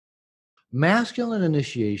Masculine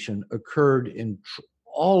initiation occurred in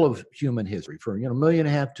all of human history. For 1.5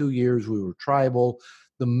 million, 2 years, we were tribal.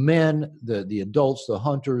 The men, the adults, the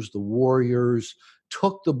hunters, the warriors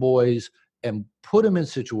took the boys and put them in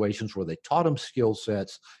situations where they taught them skill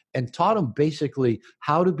sets and taught them basically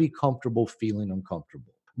how to be comfortable feeling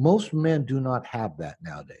uncomfortable. Most men do not have that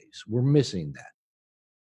nowadays. We're missing that.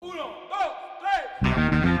 Uno, dos,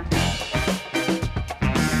 tres.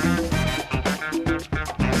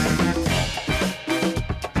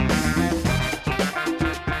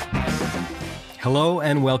 Hello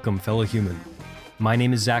and welcome, fellow human. My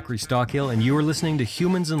name is Zachary Stockhill, and you are listening to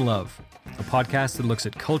Humans in Love, a podcast that looks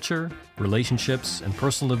at culture, relationships, and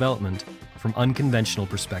personal development from unconventional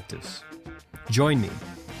perspectives. Join me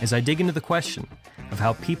as I dig into the question of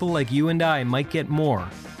how people like you and I might get more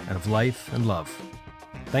out of life and love.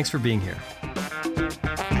 Thanks for being here.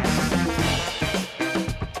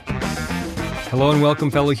 Hello and welcome,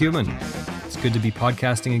 fellow human. It's good to be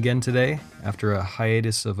podcasting again today after a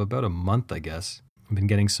hiatus of about a month, I guess. I've been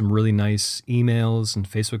getting some really nice emails and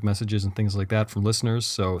Facebook messages and things like that from listeners,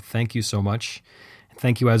 so thank you so much. And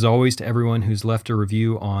thank you, as always, to everyone who's left a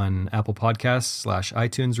review on Apple Podcasts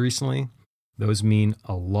 /iTunes recently. Those mean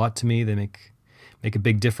a lot to me. They make a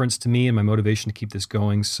big difference to me and my motivation to keep this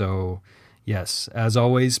going. So yes, as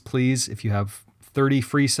always, please, if you have 30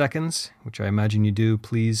 free seconds, which I imagine you do,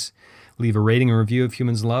 please leave a rating and review of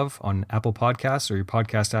Humans Love on Apple Podcasts or your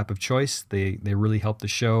podcast app of choice. They really help the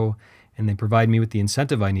show, and they provide me with the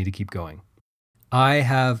incentive I need to keep going. I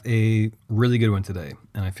have a really good one today,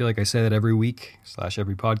 and I feel like I say that every week /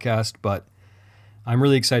 every podcast, but I'm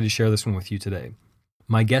really excited to share this one with you today.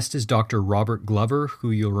 My guest is Dr. Robert Glover,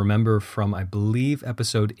 who you'll remember from, I believe,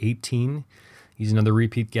 episode 18. He's another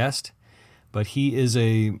repeat guest, but he is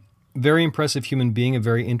a very impressive human being, a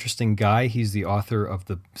very interesting guy. He's the author of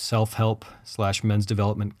the self-help / men's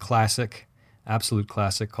development classic, absolute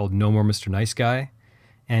classic, called No More Mr. Nice Guy.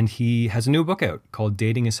 And he has a new book out called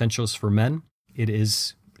Dating Essentials for Men. It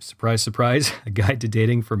is, surprise, surprise, a guide to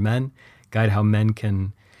dating for men, guide how men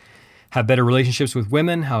can have better relationships with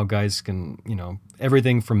women, how guys can,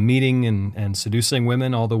 everything from meeting and seducing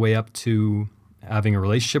women all the way up to having a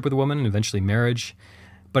relationship with a woman and eventually marriage.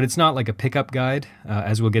 But it's not like a pickup guide,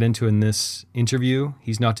 as we'll get into in this interview.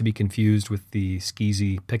 He's not to be confused with the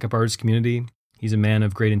skeezy pickup artist community. He's a man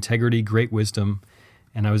of great integrity, great wisdom,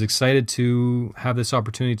 and I was excited to have this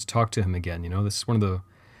opportunity to talk to him again. This is one of the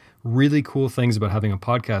really cool things about having a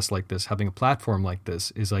podcast like this, having a platform like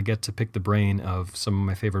this, is I get to pick the brain of some of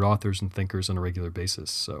my favorite authors and thinkers on a regular basis.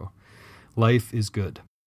 So life is good.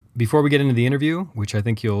 Before we get into the interview, which I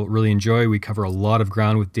think you'll really enjoy, we cover a lot of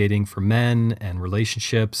ground with dating for men and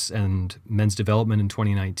relationships and men's development in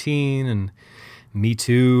 2019 and Me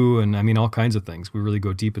Too and all kinds of things. We really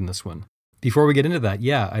go deep in this one. Before we get into that,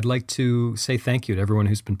 I'd like to say thank you to everyone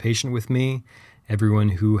who's been patient with me, everyone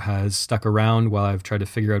who has stuck around while I've tried to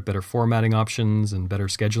figure out better formatting options and better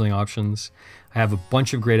scheduling options. I have a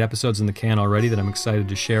bunch of great episodes in the can already that I'm excited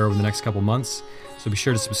to share over the next couple months, so be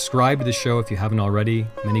sure to subscribe to the show if you haven't already.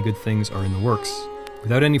 Many good things are in the works.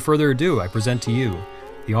 Without any further ado, I present to you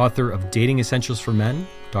the author of Dating Essentials for Men,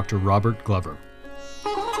 Dr. Robert Glover.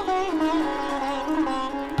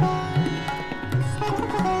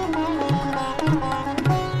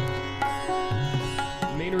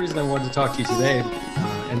 The main reason I wanted to talk to you today,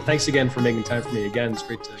 and thanks again for making time for me again, it's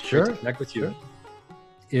great to connect with you,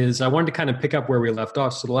 is I wanted to kind of pick up where we left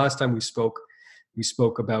off. So the last time we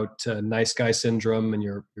spoke about nice guy syndrome and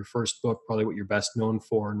your first book, probably what you're best known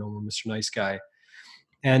for, No More Mr. Nice Guy.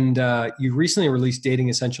 And you recently released Dating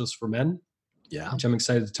Essentials for Men, which I'm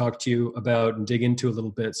excited to talk to you about and dig into a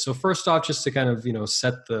little bit. So first off, just to kind of,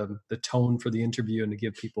 set the tone for the interview and to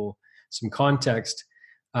give people some context,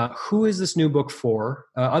 who is this new book for?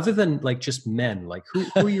 Other than just men, who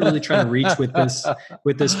are you really trying to reach with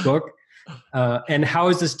this book? And how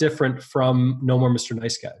is this different from No More Mr.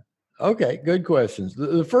 Nice Guy? Okay, good questions.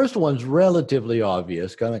 The first one's relatively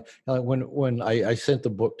obvious. Kind of when I sent the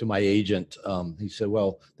book to my agent, he said,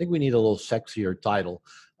 "Well, I think we need a little sexier title."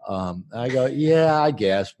 I go, "Yeah, I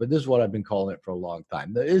guess, but this is what I've been calling it for a long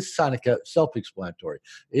time." It's kind of self-explanatory.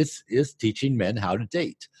 It's teaching men how to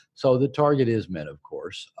date. So the target is men, of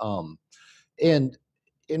course. And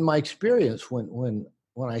in my experience, when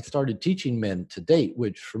I started teaching men to date,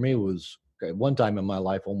 which for me was at one time in my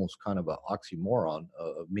life almost kind of an oxymoron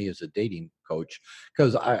of me as a dating coach,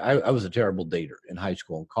 because I was a terrible dater in high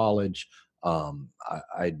school and college.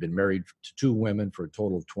 I'd been married to 2 women for a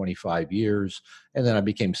total of 25 years. And then I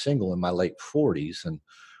became single in my late 40s and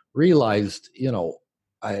realized,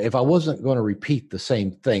 if I wasn't going to repeat the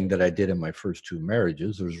same thing that I did in my first two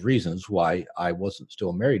marriages, there's reasons why I wasn't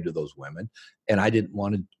still married to those women, and I didn't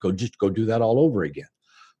want to go do that all over again.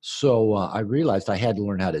 So I realized I had to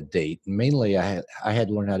learn how to date. Mainly, I had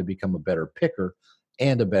to learn how to become a better picker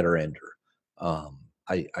and a better ender. And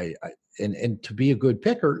to be a good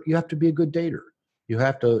picker, you have to be a good dater. You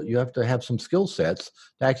have to have some skill sets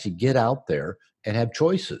to actually get out there and have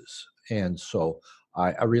choices. And so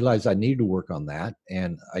I realized I needed to work on that,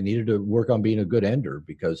 and I needed to work on being a good ender,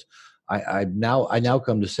 because I now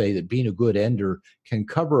come to say that being a good ender can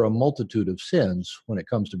cover a multitude of sins when it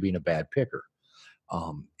comes to being a bad picker.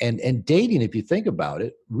 And dating, if you think about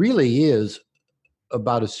it, really is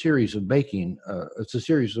about a series of it's a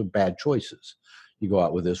series of bad choices. You go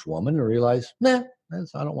out with this woman and realize, nah,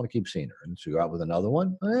 I don't want to keep seeing her. And so you go out with another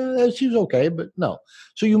one, she's okay, but no.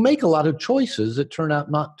 So you make a lot of choices that turn out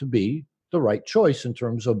not to be the right choice in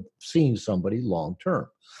terms of seeing somebody long term.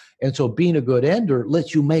 And so being a good ender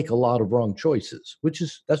lets you make a lot of wrong choices,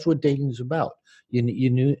 that's what dating is about.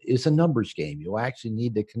 It's a numbers game. You actually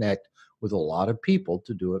need to connect with a lot of people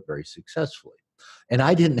to do it very successfully. And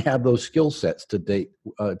I didn't have those skill sets to date,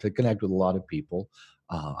 to connect with a lot of people.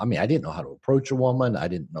 I didn't know how to approach a woman. I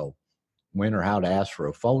didn't know when or how to ask for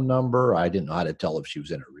a phone number. I didn't know how to tell if she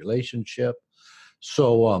was in a relationship.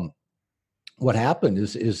 So what happened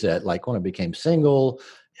is that, like, when I became single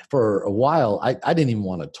for a while, I didn't even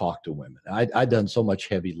want to talk to women. I'd done so much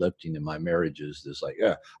heavy lifting in my marriages. It's like,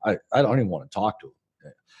 I don't even want to talk to them.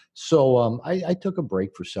 So I took a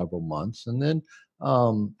break for several months, and then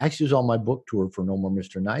actually it was on my book tour for No More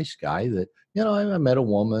Mr. Nice Guy that, I met a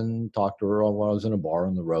woman, talked to her while I was in a bar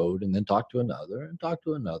on the road, and then talked to another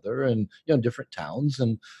and, different towns,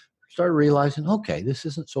 and started realizing, okay, this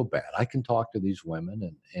isn't so bad. I can talk to these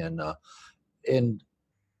women, and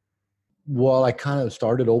while I kind of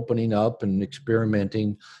started opening up and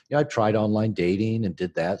experimenting, I tried online dating and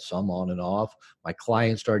did that some on and off. My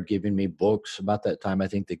clients started giving me books. About that time, I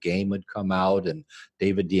think The Game had come out, and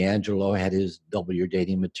David D'Angelo had his Double Your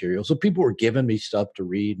Dating material. So people were giving me stuff to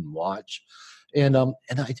read and watch. And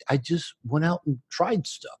I just went out and tried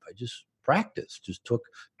stuff. I just practiced,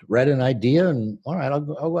 read an idea, and all right, I'll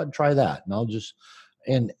go out and try that.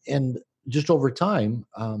 And just over time,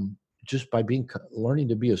 just by learning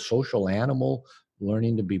to be a social animal,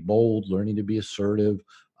 learning to be bold, learning to be assertive,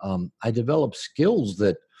 I developed skills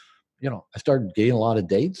that, I started getting a lot of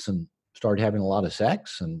dates and started having a lot of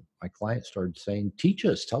sex, and my clients started saying, teach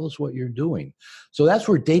us, tell us what you're doing. So that's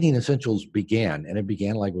where Dating Essentials began. And it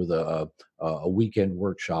began like with a weekend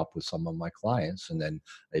workshop with some of my clients. And then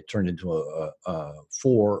it turned into a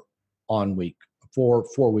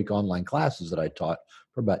 4-week online classes that I taught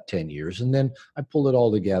for about 10 years. And then I pulled it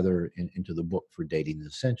all together into the book for Dating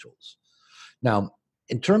Essentials. Now,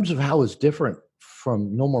 in terms of how it's different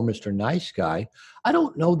from No More Mr. Nice Guy, I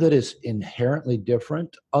don't know that it's inherently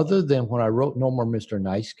different, other than when I wrote No More Mr.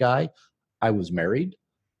 Nice Guy, I was married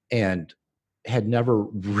and had never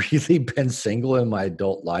really been single in my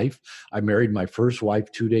adult life. I married my first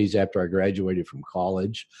wife 2 days after I graduated from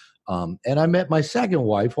college. And I met my second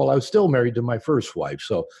wife while I was still married to my first wife.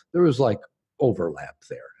 So there was like overlap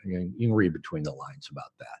there. You can read between the lines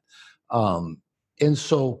about that. And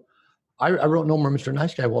so I wrote No More Mr.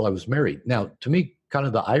 Nice Guy while I was married. Now, to me, kind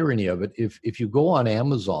of the irony of it, if you go on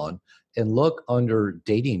Amazon and look under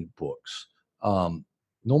dating books, No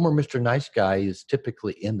More Mr. Nice Guy is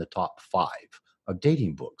typically in the top 5 of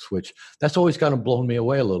dating books, which that's always kind of blown me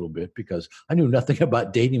away a little bit, because I knew nothing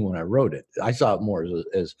about dating when I wrote it. I saw it more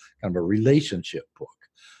as kind of a relationship book.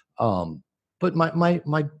 But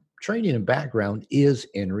my training and background is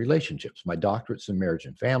in relationships. My doctorate's in marriage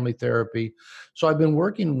and family therapy. So I've been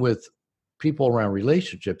working with people around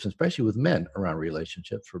relationships, especially with men around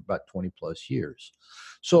relationships, for about 20 plus years.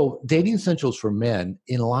 So Dating Essentials for Men,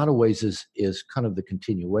 in a lot of ways, is kind of the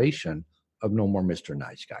continuation of No More Mr.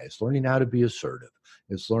 Nice Guy. It's learning how to be assertive.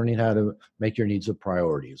 It's learning how to make your needs a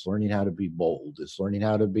priority. It's learning how to be bold. It's learning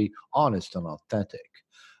how to be honest and authentic,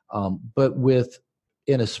 but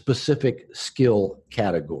in a specific skill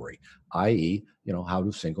category, i.e., how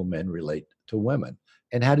do single men relate to women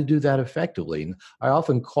and how to do that effectively. And I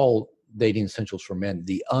often call Dating Essentials for Men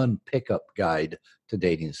the unpickup guide to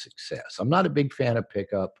dating success. I'm not a big fan of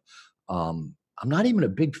pickup. I'm not even a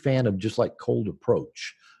big fan of just like cold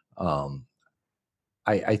approach.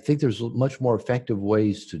 I think there's much more effective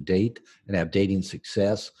ways to date and have dating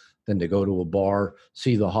success than to go to a bar,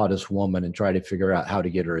 see the hottest woman, and try to figure out how to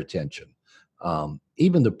get her attention.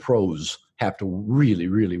 Even the pros have to really,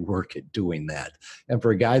 really work at doing that. And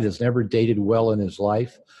for a guy that's never dated well in his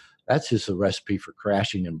life, that's just a recipe for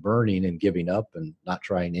crashing and burning and giving up and not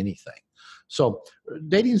trying anything. So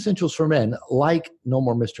Dating Essentials for Men, like No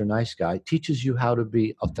More Mr. Nice Guy, teaches you how to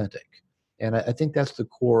be authentic. And I think that's the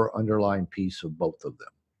core underlying piece of both of them.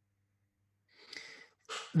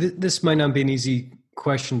 This might not be an easy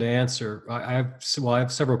question to answer. I have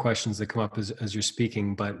several questions that come up as you're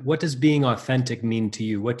speaking, but what does being authentic mean to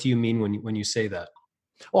you? What do you mean when you say that?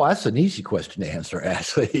 Oh, that's an easy question to answer,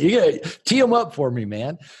 Ashley. You gotta tee them up for me,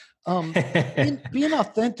 man. Being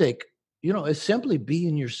authentic, is simply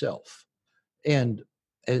being yourself. And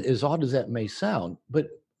as odd as that may sound,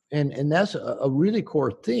 and that's a really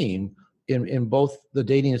core theme in both the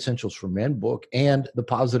Dating Essentials for Men book and the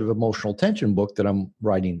Positive Emotional Tension book that I'm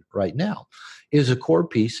writing right now, is a core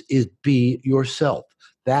piece is be yourself.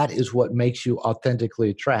 That is what makes you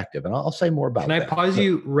authentically attractive. And I'll say more about that. Can I pause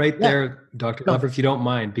you right there, Dr. No. Glover, if you don't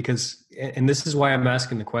mind? Because, and this is why I'm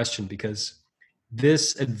asking the question, because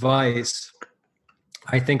this advice,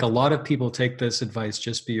 I think a lot of people take this advice,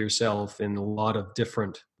 just be yourself, in a lot of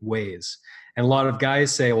different ways. And a lot of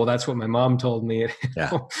guys say, well, that's what my mom told me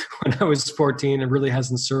when I was 14. It really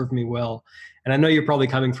hasn't served me well. And I know you're probably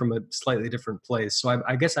coming from a slightly different place. So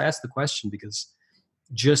I guess I asked the question because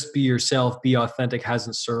just be yourself, be authentic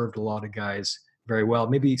hasn't served a lot of guys very well.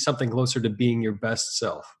 Maybe something closer to being your best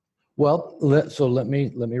self. Well, let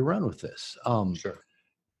me run with this. Sure.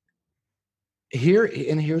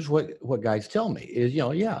 Here's what guys tell me is,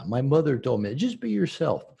 my mother told me, just be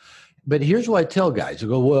yourself. But here's what I tell guys. I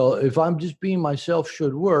go, well, if I'm just being myself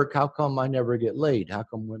should work, how come I never get laid? How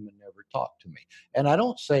come women never talk to me? And I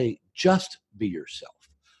don't say just be yourself,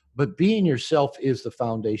 but being yourself is the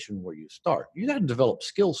foundation where you start. You got to develop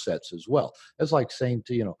skill sets as well. That's like saying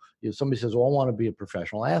to, somebody says, well, I want to be a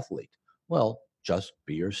professional athlete. Well, just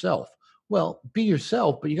be yourself. Well, be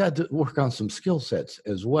yourself, but you got to work on some skill sets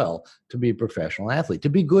as well to be a professional athlete. To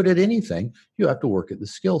be good at anything, you have to work at the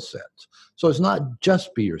skill sets. So it's not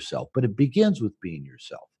just be yourself, but it begins with being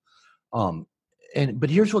yourself. But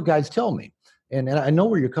here's what guys tell me, and I know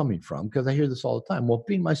where you're coming from because I hear this all the time. Well,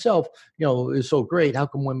 being myself, is so great. How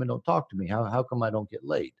come women don't talk to me? How come I don't get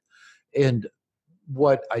laid? And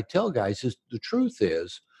what I tell guys is the truth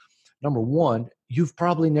is, number one, you've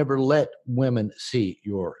probably never let women see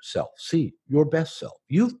yourself, see your best self.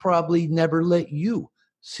 You've probably never let you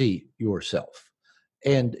see yourself.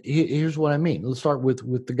 And here's what I mean. Let's start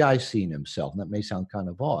with the guy seeing himself. And that may sound kind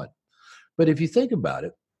of odd. But if you think about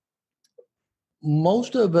it,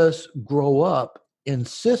 most of us grow up in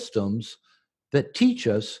systems that teach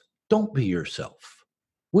us, don't be yourself.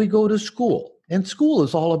 We go to school, and school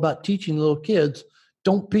is all about teaching little kids,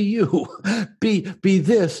 don't be you. be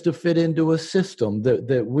this to fit into a system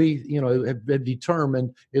that we have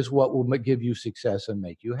determined is what will give you success and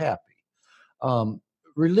make you happy.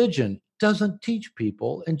 Religion doesn't teach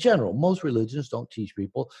people in general. Most religions don't teach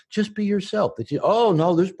people just be yourself. They teach, oh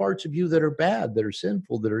no, there's parts of you that are bad, that are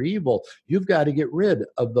sinful, that are evil. You've got to get rid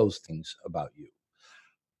of those things about you.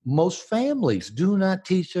 Most families do not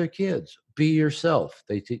teach their kids, be yourself.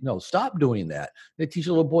 They teach, no, stop doing that. They teach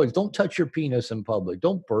little boys, don't touch your penis in public.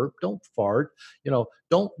 Don't burp, don't fart,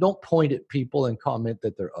 don't point at people and comment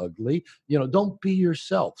that they're ugly. Don't be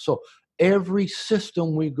yourself. So every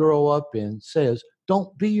system we grow up in says,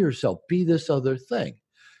 don't be yourself, be this other thing.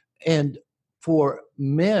 And for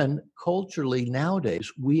men, culturally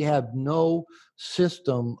nowadays, we have no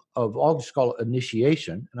system of, I'll just call it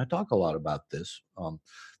initiation, and I talk a lot about this,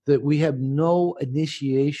 that we have no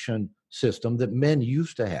initiation system that men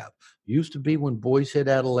used to have. Used to be when boys hit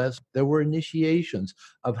adolescence, there were initiations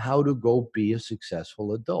of how to go be a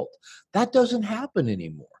successful adult. That doesn't happen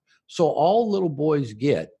anymore. So all little boys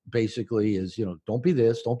get basically is, don't be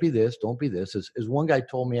this, don't be this, don't be this. As one guy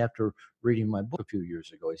told me after reading my book a few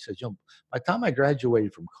years ago, he says, by the time I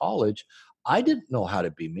graduated from college, I didn't know how to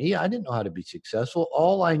be me. I didn't know how to be successful.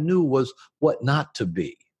 All I knew was what not to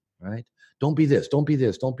be, right? Don't be this, don't be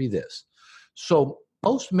this, don't be this. So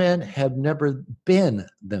most men have never been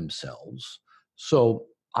themselves. So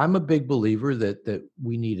I'm a big believer that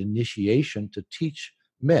we need initiation to teach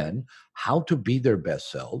men how to be their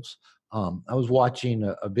best selves. I was watching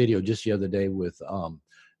a video just the other day with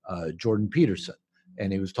Jordan Peterson,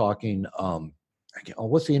 and he was talking,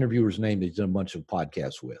 what's the interviewer's name that he's done a bunch of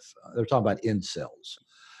podcasts with? They're talking about incels.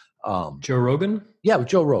 Joe Rogan? Yeah, with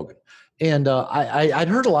Joe Rogan. And I'd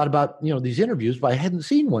heard a lot about, these interviews, but I hadn't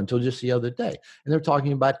seen one until just the other day. And they're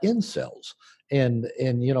talking about incels and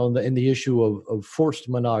the issue of forced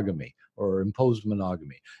monogamy or imposed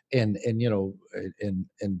monogamy. And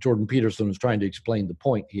Jordan Peterson was trying to explain the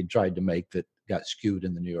point he had tried to make that got skewed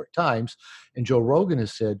in the New York Times. And Joe Rogan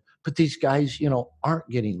has said, but these guys, aren't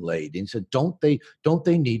getting laid. And he said, don't they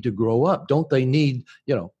need to grow up? Don't they need,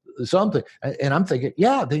 something. And I'm thinking,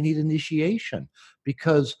 yeah, they need initiation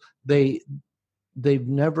because they've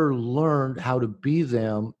never learned how to be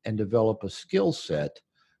them and develop a skill set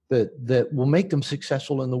that will make them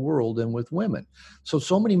successful in the world and with women.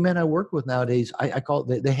 So many men I work with nowadays, I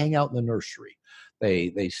call it, they hang out in the nursery.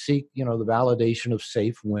 They seek, the validation of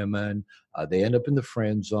safe women. They end up in the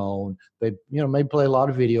friend zone. They, may play a lot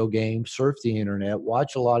of video games, surf the internet,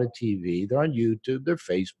 watch a lot of TV. They're on YouTube, they're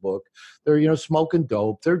Facebook, they're, smoking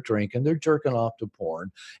dope, they're drinking, they're jerking off to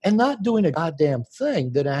porn, and not doing a goddamn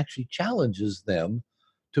thing that actually challenges them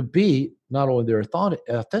to be not only their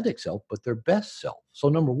authentic self, but their best self. So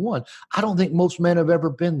number one, I don't think most men have ever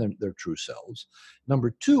been their true selves.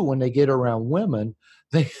 Number two, when they get around women,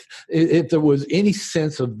 if there was any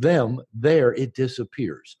sense of them there, it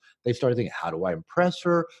disappears. They start thinking, how do I impress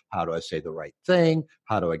her? How do I say the right thing?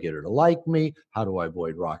 How do I get her to like me? How do I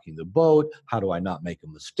avoid rocking the boat? How do I not make a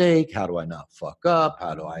mistake? How do I not fuck up?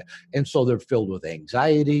 And so they're filled with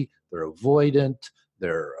anxiety. They're avoidant.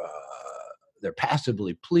 They're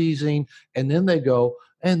passively pleasing. And then they go,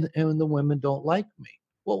 and the women don't like me.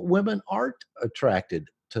 Well, women aren't attracted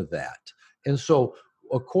to that. And so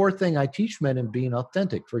a core thing I teach men in being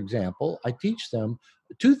authentic, for example, I teach them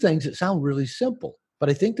two things that sound really simple, but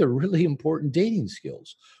I think they're really important dating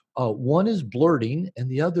skills. One is blurting and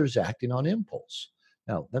the other is acting on impulse.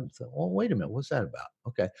 Now, wait a minute, what's that about?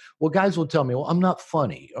 Okay. Well, guys will tell me, well, I'm not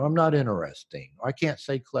funny or I'm not interesting or I can't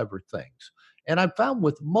say clever things. And I've found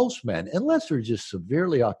with most men, unless they're just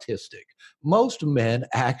severely autistic, most men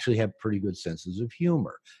actually have pretty good senses of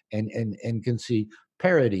humor and can see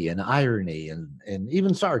parody and irony and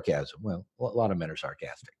even sarcasm. Well, a lot of men are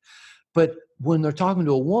sarcastic. But when they're talking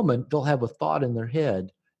to a woman, they'll have a thought in their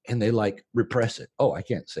head and they repress it. Oh, I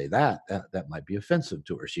can't say that. That might be offensive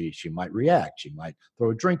to her. She might react. She might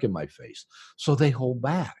throw a drink in my face. So they hold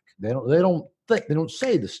back. They don't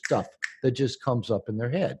say the stuff that just comes up in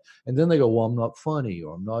their head. And then they go, well, I'm not funny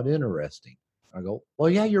or I'm not interesting. I go, well,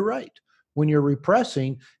 yeah, you're right. When you're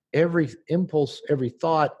repressing every impulse, every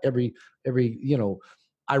thought, every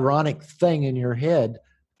ironic thing in your head,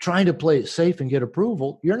 trying to play it safe and get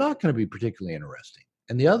approval, you're not going to be particularly interesting.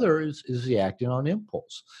 And the other is the acting on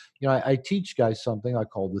impulse. I teach guys something I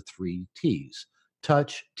call the 3 T's.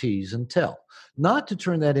 Touch, tease, and tell. Not to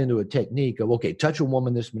turn that into a technique of, okay, touch a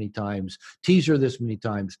woman this many times, tease her this many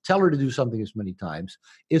times, tell her to do something this many times,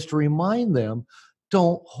 is to remind them,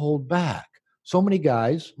 don't hold back. So many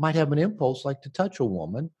guys might have an impulse like to touch a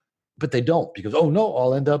woman, but they don't because, oh no,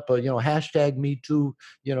 I'll end up, hashtag me too,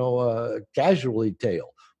 casually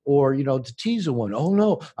tail. Or, to tease a woman, oh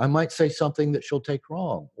no, I might say something that she'll take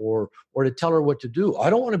wrong, or to tell her what to do.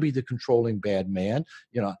 I don't want to be the controlling bad man,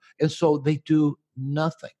 and so they do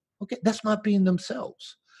nothing. Okay, that's not being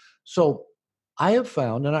themselves. So I have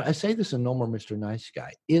found, and I say this in No More Mr. Nice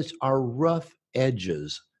Guy, it's our rough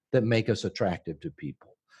edges that make us attractive to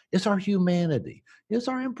people. It's our humanity. It's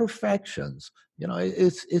our imperfections.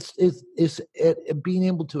 It's being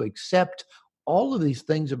able to accept all of these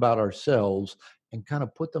things about ourselves and kind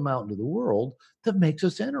of put them out into the world that makes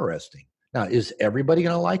us interesting. Now, is everybody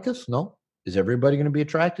going to like us? No. Is everybody going to be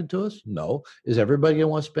attracted to us? No. Is everybody going to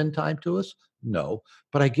want to spend time to us? No.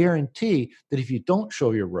 But I guarantee that if you don't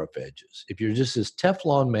show your rough edges, if you're just this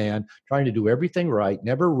Teflon man trying to do everything right,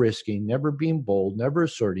 never risking, never being bold, never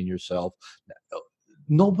asserting yourself,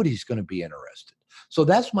 nobody's going to be interested. So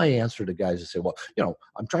that's my answer to guys that say, well,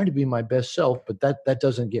 I'm trying to be my best self, but that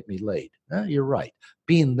doesn't get me laid. You're right.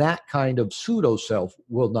 Being that kind of pseudo self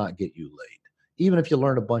will not get you laid. Even if you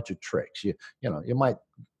learn a bunch of tricks, you might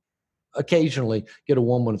occasionally get a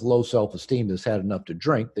woman with low self-esteem that's had enough to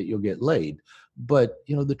drink that you'll get laid. But,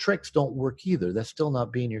 the tricks don't work either. That's still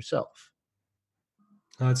not being yourself.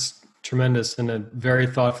 That's tremendous and a very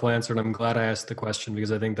thoughtful answer. And I'm glad I asked the question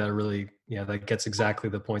because I think that really, that gets exactly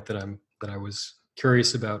the point that I was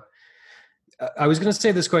curious about. I was going to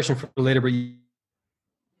save this question for later, but you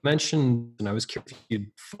mentioned, and I was curious if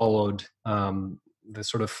you'd followed the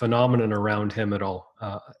sort of phenomenon around him at all.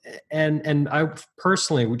 And I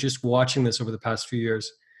personally, just watching this over the past few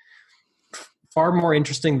years, far more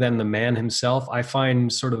interesting than the man himself, I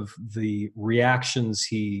find sort of the reactions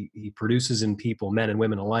he produces in people, men and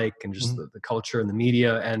women alike, and just the culture and the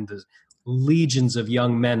media and the legions of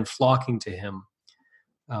young men flocking to him.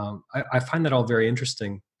 I find that all very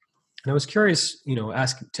interesting. And I was curious, to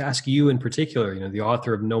ask you in particular, the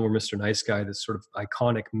author of No More Mr. Nice Guy, this sort of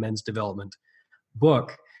iconic men's development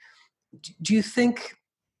book. Do you think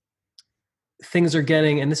things are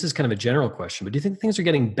getting, and this is kind of a general question, but do you think things are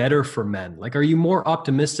getting better for men? Like, are you more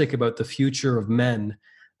optimistic about the future of men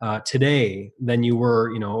today than you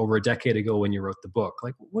were, over a decade ago when you wrote the book.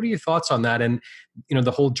 Like, what are your thoughts on that? And,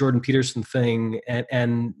 the whole Jordan Peterson thing. And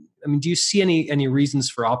I mean, do you see any reasons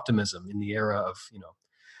for optimism in the era of,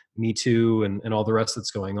 Me Too and all the rest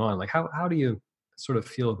that's going on? Like, how do you sort of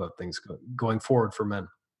feel about things going forward for men?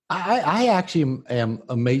 I actually am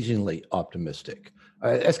amazingly optimistic.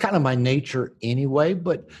 It's kind of my nature anyway,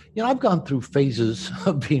 but I've gone through phases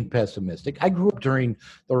of being pessimistic. I grew up during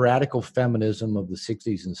the radical feminism of the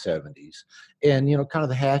 60s and 70s. And, kind of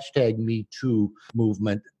the hashtag Me Too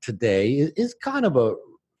movement today is kind of a,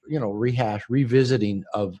 revisiting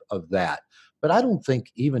of that. But I don't think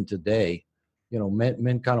even today,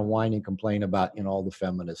 men kind of whine and complain about, all the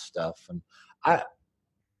feminist stuff. And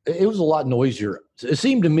it was a lot noisier. It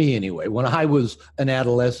seemed to me anyway, when I was an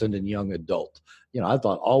adolescent and young adult. I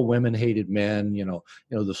thought all women hated men,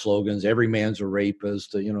 the slogans, every man's a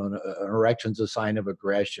rapist, an erection's a sign of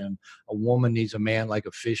aggression. A woman needs a man like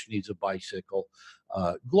a fish needs a bicycle.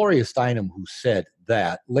 Gloria Steinem, who said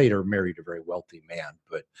that, later married a very wealthy man.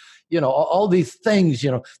 But, all these things,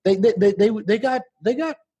 they got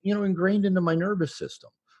ingrained into my nervous system.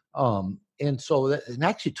 And so it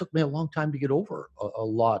actually took me a long time to get over a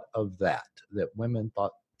lot of that women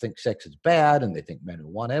think sex is bad and they think men who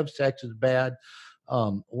want to have sex is bad.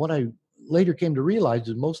 What I later came to realize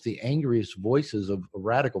is most of the angriest voices of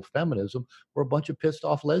radical feminism were a bunch of pissed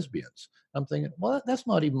off lesbians. I'm thinking, well, that's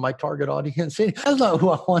not even my target audience. That's not who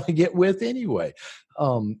I want to get with anyway.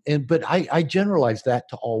 But I generalize that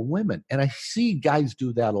to all women. And I see guys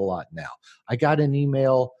do that a lot now. I got an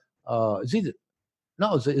email, it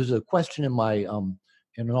was a question in my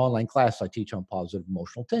in an online class I teach on positive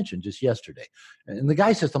emotional tension just yesterday. And the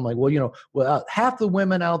guy says something like, well, half the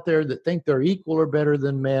women out there that think they're equal or better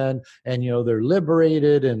than men, and, they're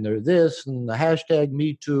liberated and they're this and the hashtag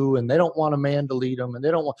Me Too, and they don't want a man to lead them, and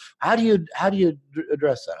they don't want, how do you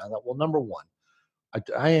address that? I thought, well, number one,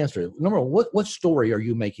 I answered it. Number one, what story are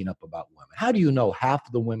you making up about women? How do you know half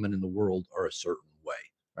of the women in the world are a certain way?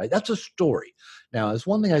 Right? That's a story. Now, it's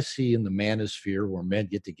one thing I see in the manosphere where men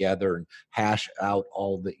get together and hash out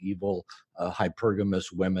all the evil hypergamous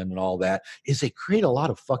women and all that, is they create a lot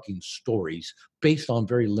of fucking stories based on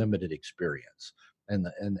very limited experience. And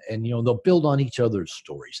they'll build on each other's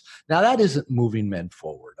stories. Now, that isn't moving men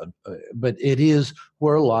forward, but it is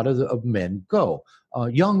where a lot of men go.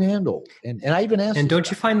 Young and old. And I even asked. And don't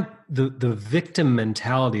you find the victim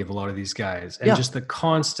mentality of a lot of these guys and just the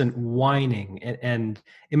constant whining and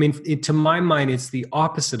I mean, to my mind, it's the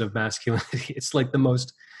opposite of masculinity. It's like the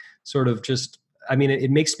most sort of just, I mean, it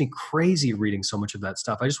makes me crazy reading so much of that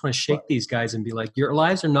stuff. I just want to shake these guys and be like, your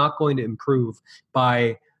lives are not going to improve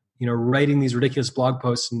by, writing these ridiculous blog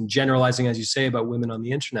posts and generalizing, as you say, about women on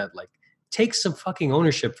the internet. Like, take some fucking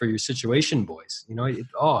ownership for your situation, boys.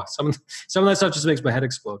 Some of that stuff just makes my head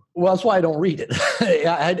explode. Well, that's why I don't read it.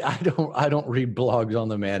 I don't read blogs on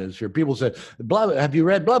the manosphere. People say, blah, have you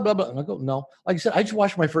read blah, blah, blah? And I go, no. Like I said, I just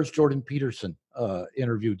watched my first Jordan Peterson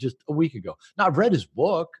interview just a week ago. Now, I've read his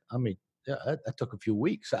book. I mean, yeah, that took a few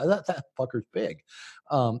weeks. That fucker's big.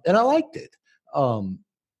 And I liked it.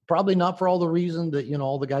 Probably not for all the reason that,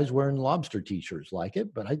 all the guys wearing lobster t-shirts like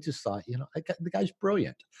it, but I just thought, the guy's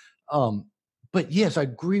brilliant. But yes, I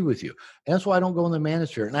agree with you. And that's why I don't go in the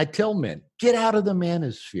manosphere. And I tell men, get out of the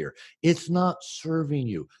manosphere. It's not serving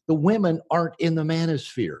you. The women aren't in the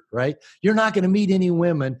manosphere, right? You're not going to meet any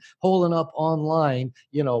women holding up online,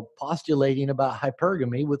 postulating about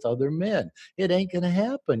hypergamy with other men. It ain't going to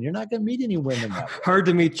happen. You're not going to meet any women that way. Hard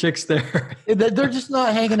to meet chicks there. They're just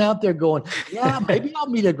not hanging out there going, yeah, maybe I'll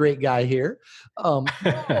meet a great guy here.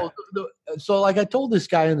 So like I told this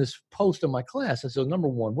guy in this post in my class, I said, number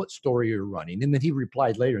one, what story are you running? And then he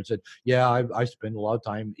replied later and said, yeah, I spend a lot of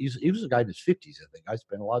time. He was a guy in his 50s, I think. I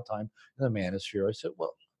spent a lot of time in the manosphere. I said,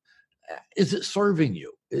 well, is it serving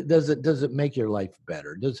you? Does it make your life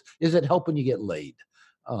better? Is it helping you get laid?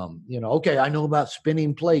 Okay, I know about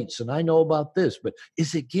spinning plates and I know about this, but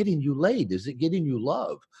is it getting you laid? Is it getting you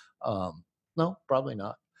love? No, probably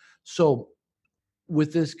not. So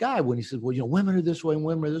with this guy, when he said, well, women are this way and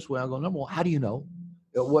women are this way, I go, number one, how do you know?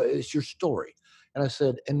 What is your story? And I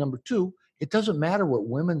said, and number two, it doesn't matter what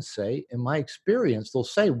women say. In my experience, they'll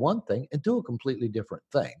say one thing and do a completely different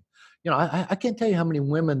thing. I can't tell you how many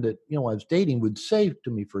women that, I was dating would say to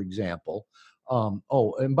me, for example,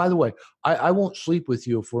 and by the way, I won't sleep with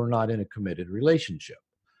you if we're not in a committed relationship.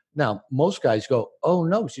 Now, most guys go, oh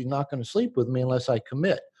no, she's not going to sleep with me unless I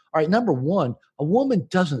commit. All right, number one, a woman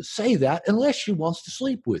doesn't say that unless she wants to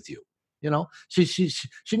sleep with you. She's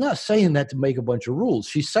not saying that to make a bunch of rules.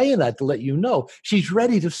 She's saying that to let you know she's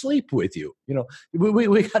ready to sleep with you.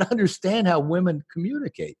 We got to understand how women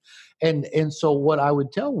communicate. And so what I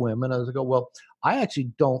would tell women is I go, well, I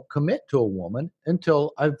actually don't commit to a woman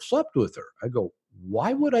until I've slept with her. I go,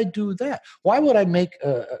 why would I do that? Why would I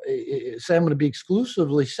say I'm going to be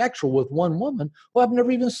exclusively sexual with one woman who I've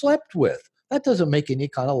never even slept with? That doesn't make any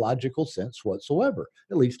kind of logical sense whatsoever.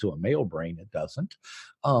 At least to a male brain, it doesn't.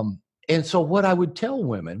 And so what I would tell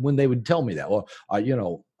women when they would tell me that, well,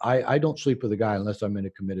 I don't sleep with a guy unless I'm in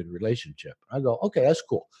a committed relationship. I go, okay, that's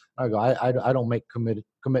cool. I go, I don't make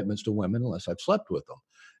commitments to women unless I've slept with them.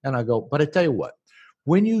 And I go, but I tell you what,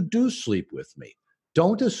 when you do sleep with me,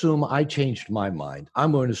 don't assume I changed my mind.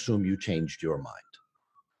 I'm going to assume you changed your mind.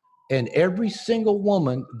 And every single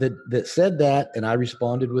woman that said that, and I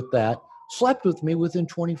responded with that, slept with me within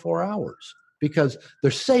 24 hours because they're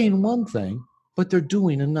saying one thing, but they're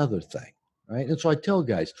doing another thing, right? And so I tell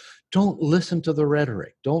guys, don't listen to the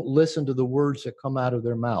rhetoric. Don't listen to the words that come out of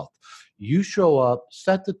their mouth. You show up,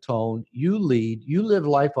 set the tone, you lead, you live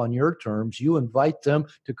life on your terms, you invite them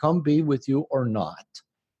to come be with you or not.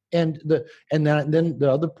 And then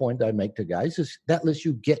the other point I make to guys is that lets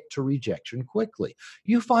you get to rejection quickly.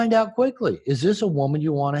 You find out quickly, is this a woman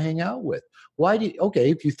you want to hang out with?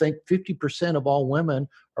 If you think 50% of all women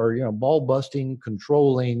are, ball busting,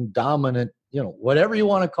 controlling, dominant, whatever you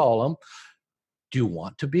want to call them, do you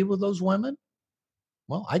want to be with those women?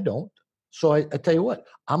 Well, I don't. So I tell you what,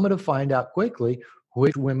 I'm going to find out quickly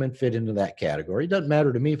which women fit into that category. It doesn't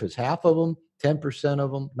matter to me if it's half of them, 10%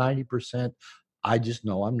 of them, 90%. I just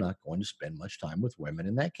know I'm not going to spend much time with women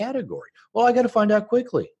in that category. Well, I got to find out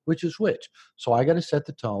quickly which is which. So I got to set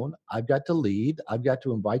the tone. I've got to lead. I've got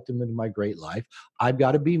to invite them into my great life. I've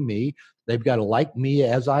got to be me. They've got to like me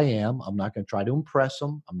as I am. I'm not going to try to impress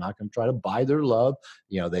them. I'm not going to try to buy their love.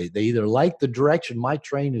 They either like the direction my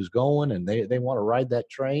train is going and they want to ride that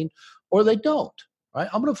train, or they don't. Right?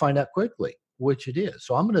 I'm going to find out quickly which it is.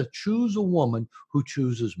 So I'm going to choose a woman who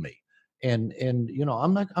chooses me. And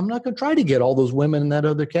I'm not going to try to get all those women in that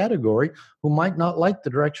other category who might not like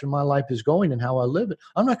the direction my life is going and how I live it.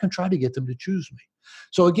 I'm not going to try to get them to choose me.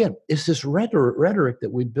 So again, it's this rhetoric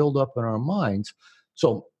that we build up in our minds.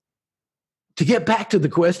 So to get back to the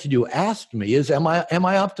question you asked me is, am I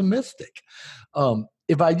optimistic?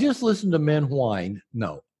 If I just listen to men whine,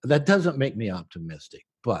 no, that doesn't make me optimistic.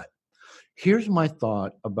 But here's my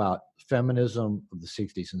thought about feminism of the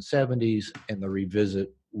 60s and 70s and the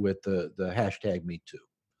revisit with the hashtag Me Too.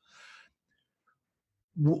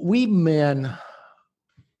 We men,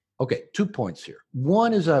 okay, 2 points here.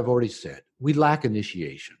 One is I've already said, we lack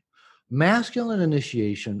initiation. Masculine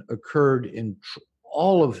initiation occurred in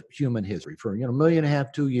all of human history. For 1.5 million,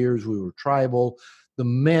 2 years, we were tribal. The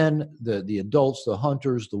men, the adults, the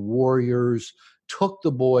hunters, the warriors, took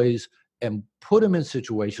the boys and put them in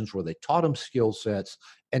situations where they taught them skill sets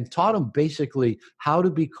and taught them basically how to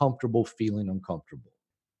be comfortable feeling uncomfortable,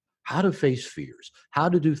 how to face fears, how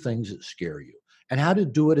to do things that scare you, and how to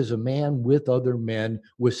do it as a man with other men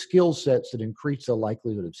with skill sets that increase the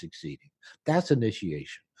likelihood of succeeding. That's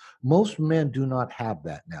initiation. Most men do not have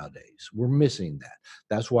that nowadays. We're missing that.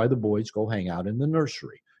 That's why the boys go hang out in the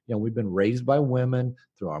nursery. We've been raised by women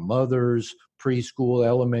through our mothers, preschool,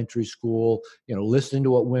 elementary school, listening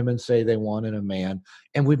to what women say they want in a man.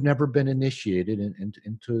 And we've never been initiated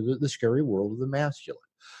into the scary world of the masculine.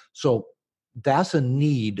 So that's a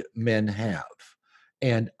need men have.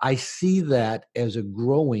 And I see that as a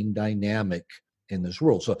growing dynamic in this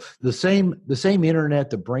world. So the same internet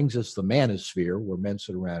that brings us the manosphere, where men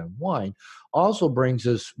sit around and whine, also brings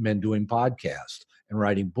us men doing podcasts and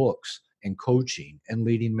writing books and coaching and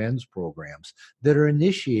leading men's programs that are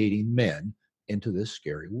initiating men into this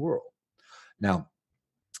scary world. Now,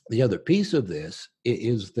 the other piece of this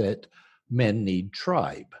is that men need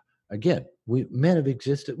tribe. Again,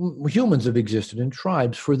 humans have existed in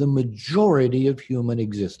tribes for the majority of human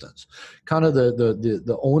existence. Kind of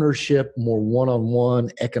the ownership, more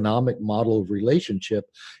one-on-one economic model of relationship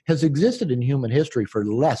has existed in human history for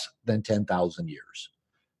less than 10,000 years,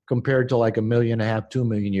 compared to like 1.5 million, 2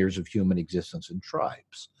 million years of human existence in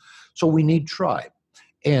tribes. So we need tribe.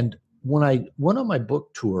 And when I went on my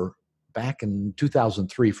book tour back in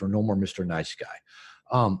 2003 for No More Mr. Nice Guy,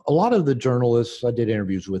 a lot of the journalists I did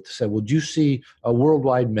interviews with said, well, do you see a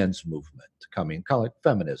worldwide men's movement coming, kind of like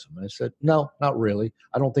feminism? And I said, no, not really.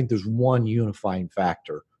 I don't think there's one unifying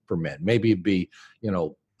factor for men. Maybe it'd be,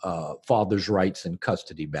 fathers' rights and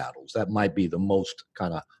custody battles. That might be the most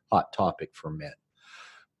kind of hot topic for men.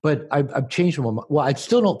 But I've changed my mind. Well, I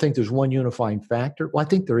still don't think there's one unifying factor. Well, I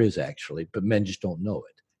think there is actually, but men just don't know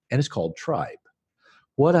it. And it's called tribe.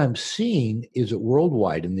 What I'm seeing is that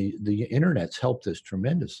worldwide, and the internet's helped us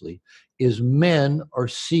tremendously, is men are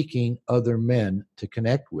seeking other men to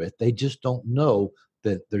connect with. They just don't know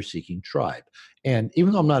that they're seeking tribe. And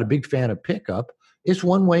even though I'm not a big fan of pickup, it's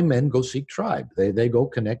one way men go seek tribe. They go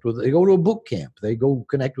connect with, they go to a boot camp. They go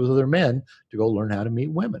connect with other men to go learn how to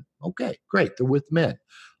meet women. Okay, great. They're with men.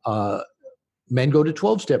 Men go to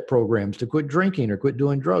 12-step programs to quit drinking or quit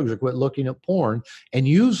doing drugs or quit looking at porn. And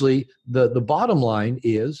usually the bottom line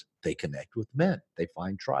is they connect with men. They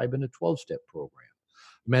find tribe in a 12-step program.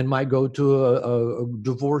 Men might go to a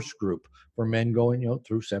divorce group for men going,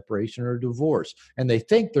 through separation or divorce. And they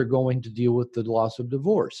think they're going to deal with the loss of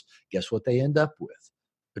divorce. Guess what they end up with?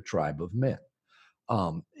 A tribe of men.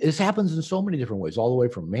 This happens in so many different ways, all the way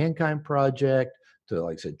from Mankind Project to,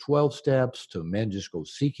 like I said, 12 steps, to men just go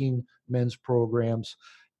seeking men's programs.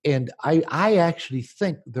 And I actually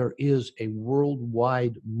think there is a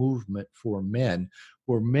worldwide movement for men,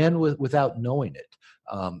 where men without knowing it,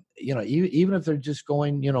 even if they're just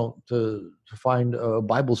going, to find a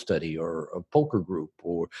Bible study or a poker group,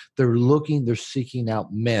 or they're seeking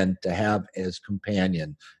out men to have as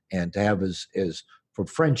companion and to have as for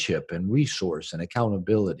friendship and resource and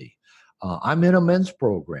accountability. I'm in a men's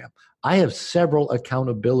program. I have several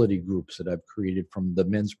accountability groups that I've created from the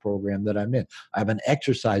men's program that I'm in. I have an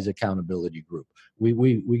exercise accountability group. We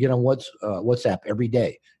get on WhatsApp every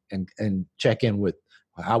day and check in with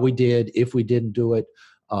how we did, if we didn't do it.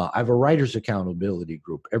 I have a writer's accountability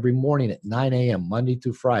group every morning at 9 a.m., Monday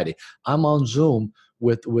through Friday. I'm on Zoom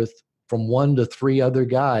with from 1 to 3 other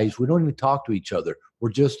guys. We don't even talk to each other. We're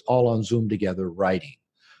just all on Zoom together writing.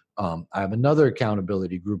 I have another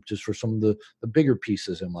accountability group just for some of the bigger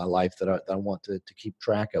pieces in my life that I want to keep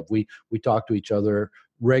track of. We talk to each other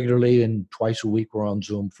regularly, and twice a week we're on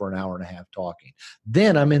Zoom for an hour and a half talking.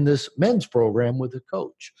 Then I'm in this men's program with a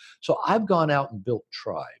coach. So I've gone out and built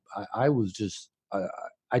tribe.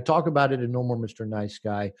 I talk about it in No More Mr. Nice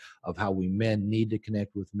Guy, of how we men need to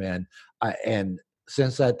connect with men. And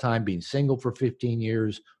since that time, being single for 15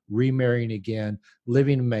 years, remarrying again,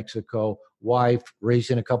 living in Mexico, wife,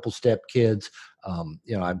 raising a couple step kids.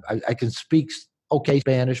 I can speak okay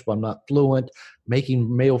Spanish, but I'm not fluent.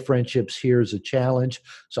 Making male friendships here is a challenge.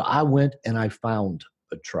 So I went and I found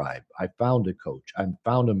a tribe. I found a coach. I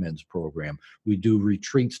found a men's program. We do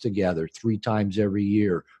retreats together 3 times every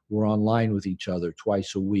year. We're online with each other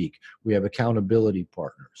twice a week. We have accountability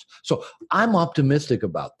partners. So I'm optimistic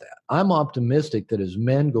about that. I'm optimistic that as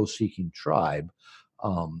men go seeking tribe,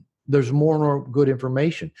 there's more and more good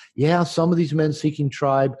information. Yeah, some of these men seeking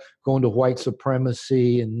tribe going to white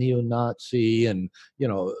supremacy and neo-Nazi and,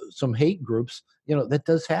 some hate groups, that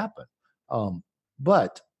does happen.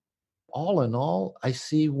 But all in all, I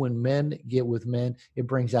see when men get with men, it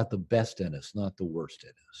brings out the best in us, not the worst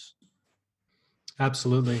in us.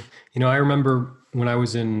 Absolutely. I remember when I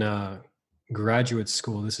was in graduate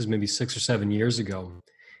school, this is maybe 6 or 7 years ago,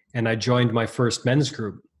 and I joined my first men's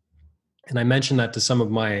group. And I mentioned that to some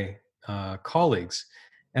of my colleagues.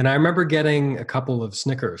 And I remember getting a couple of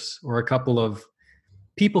snickers, or a couple of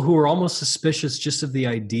people who were almost suspicious just of the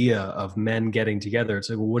idea of men getting together. It's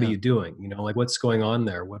like, well, what are you doing? What's going on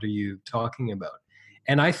there? What are you talking about?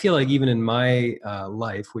 And I feel like even in my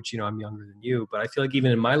life, which, I'm younger than you, but I feel like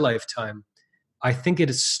even in my lifetime, I think it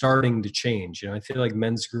is starting to change. I feel like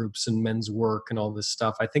men's groups and men's work and all this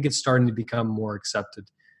stuff, I think it's starting to become more accepted.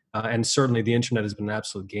 And certainly the internet has been an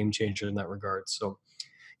absolute game changer in that regard. So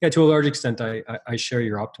yeah, to a large extent, I share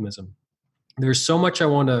your optimism. There's so much I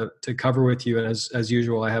want to cover with you. And as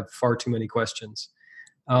usual, I have far too many questions.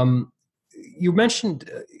 You mentioned,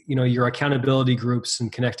 your accountability groups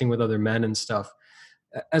and connecting with other men and stuff.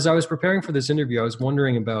 As I was preparing for this interview, I was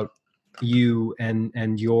wondering about you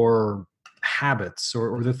and your habits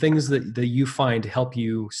or the things that you find help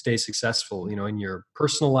you stay successful, in your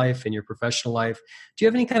personal life, in your professional life. Do you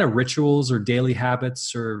have any kind of rituals or daily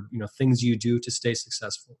habits or, things you do to stay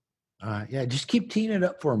successful? Yeah, just keep teeing it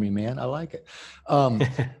up for me, man. I like it.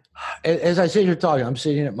 As I sit here talking, I'm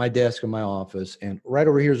sitting at my desk in my office, and right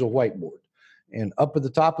over here is a whiteboard. And up at the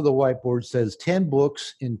top of the whiteboard says 10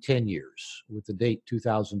 books in 10 years with the date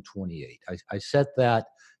 2028. I set that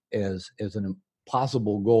as an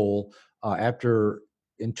impossible goal after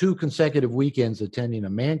in 2 consecutive weekends attending a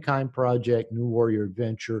Mankind Project, New Warrior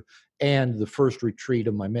Adventure, and the first retreat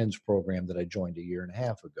of my men's program that I joined a year and a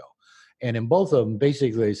half ago. And in both of them,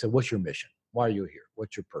 basically, they said, what's your mission? Why are you here?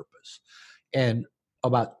 What's your purpose? And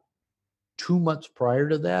about 2 months prior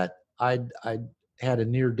to that, I'd had a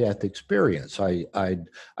near-death experience. I'd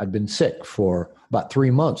been sick for about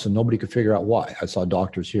 3 months, and nobody could figure out why. I saw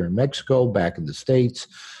doctors here in Mexico, back in the States.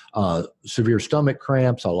 severe stomach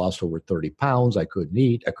cramps. I lost over 30 pounds. I couldn't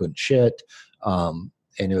eat. I couldn't shit.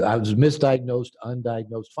 And I was misdiagnosed,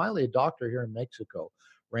 undiagnosed. Finally, a doctor here in Mexico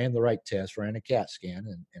ran the right test, ran a CAT scan,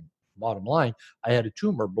 and bottom line, I had a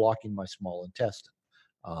tumor blocking my small intestine.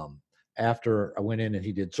 After I went in and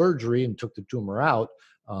he did surgery and took the tumor out,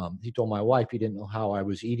 he told my wife he didn't know how I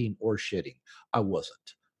was eating or shitting. I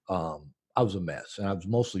wasn't. I was a mess, and I was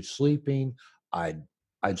mostly sleeping. I'd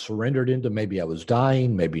surrendered into maybe I was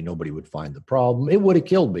dying, maybe nobody would find the problem. It would have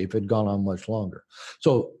killed me if it had gone on much longer.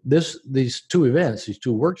 So these two events, these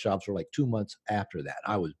two workshops were like 2 months after that.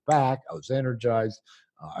 I was back, I was energized,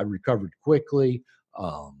 I recovered quickly,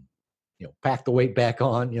 packed the weight back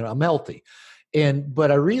on, I'm healthy.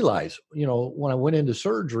 But I realized, when I went into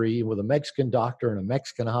surgery with a Mexican doctor in a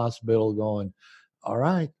Mexican hospital going, all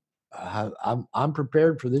right, I'm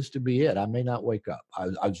prepared for this to be it. I may not wake up.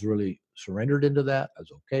 I was really surrendered into that. I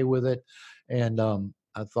was okay with it. And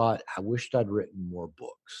I thought, I wished I'd written more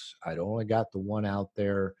books. I'd only got the one out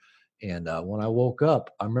there. And when I woke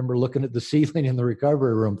up, I remember looking at the ceiling in the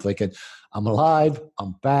recovery room thinking, I'm alive,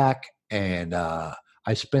 I'm back. And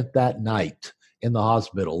I spent that night in the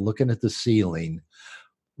hospital looking at the ceiling,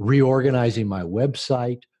 reorganizing my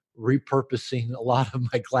website, repurposing a lot of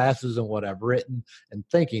my classes and what I've written, and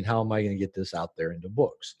thinking, how am I going to get this out there into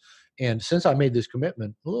books? And since I made this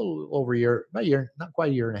commitment a little over not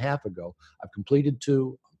quite a year and a half ago, I've completed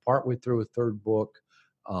 2. I'm partway through a 3rd book.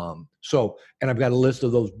 And I've got a list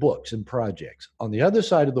of those books and projects. On the other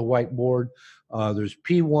side of the whiteboard, there's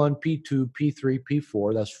P1, P2, P3,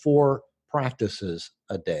 P4. That's 4 practices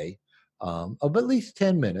a day of at least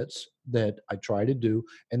 10 minutes that I try to do.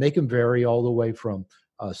 And they can vary all the way from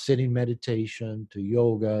sitting meditation to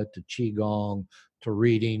yoga to qigong to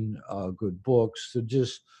reading good books to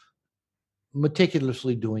just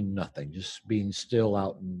meticulously doing nothing, just being still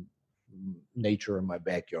out in nature in my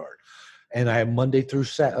backyard. And I have Monday through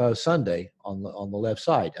Sunday on the left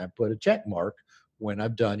side. I put a check mark when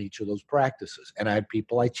I've done each of those practices. And I have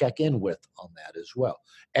people I check in with on that as well.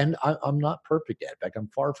 And I'm not perfect yet. In fact, I'm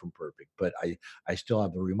far from perfect, but I still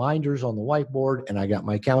have the reminders on the whiteboard, and I got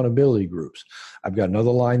my accountability groups. I've got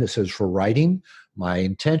another line that says for writing. My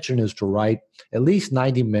intention is to write at least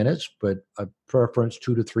 90 minutes, but a preference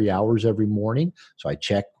 2 to 3 hours every morning. So I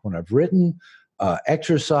check when I've written.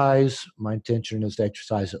 Exercise, my intention is to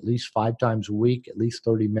exercise at least 5 times a week, at least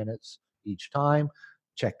 30 minutes each time.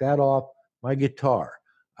 Check that off. My guitar.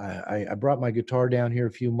 I brought my guitar down here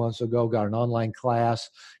a few months ago, got an online class,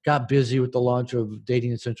 got busy with the launch of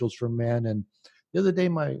Dating Essentials for Men. And the other day,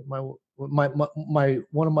 my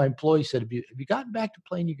one of my employees said, have you gotten back to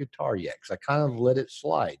playing your guitar yet? Because I kind of let it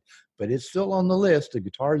slide, but it's still on the list. The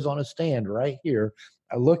guitar is on a stand right here.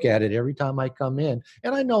 I look at it every time I come in,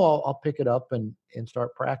 and I know I'll pick it up and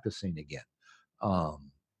start practicing again.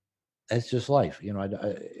 It's just life. We don't.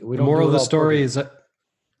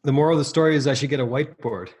 The moral of the story is I should get a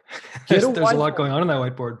whiteboard. There's a lot going on in that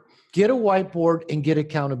whiteboard. Get a whiteboard and get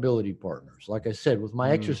accountability partners. Like I said, with my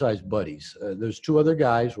exercise buddies, there's 2 other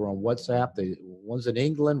guys. We're on WhatsApp. One's in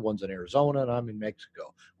England, one's in Arizona, and I'm in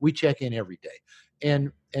Mexico. We check in every day,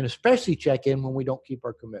 and especially check in when we don't keep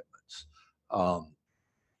our commitments.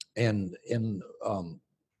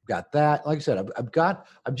 Got that. Like I said,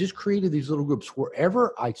 I've just created these little groups.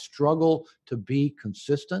 Wherever I struggle to be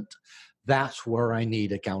consistent, that's where I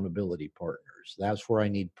need accountability partners. That's where I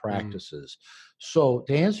need practices. So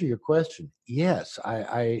to answer your question, yes,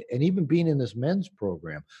 I and even being in this men's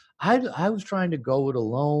program, I was trying to go it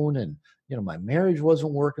alone, and my marriage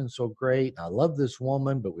wasn't working so great. I love this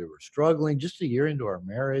woman, but we were struggling just a year into our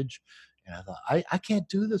marriage. And I thought, I can't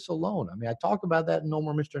do this alone. I mean, I talk about that in No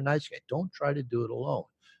More Mr. Nice Guy. Don't try to do it alone.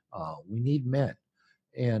 We need men.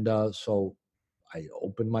 And so I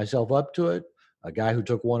opened myself up to it. A guy who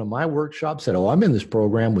took one of my workshops said, I'm in this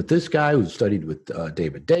program with this guy who studied with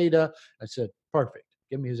David Deida. I said, perfect.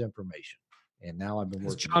 Give me his information. And now I've been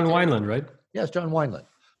working. It's John Wineland, right? Yes, John Wineland.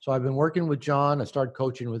 So I've been working with John. I started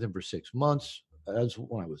coaching with him for 6 months. That's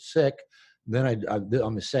when I was sick. Then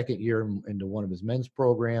I'm a second year into one of his men's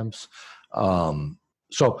programs.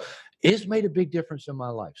 So it's made a big difference in my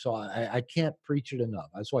life. So I can't preach it enough.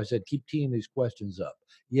 That's why I said, keep teeing these questions up.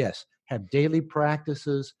 Yes, have daily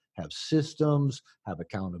practices, have systems, have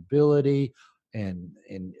accountability. And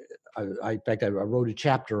in fact, I wrote a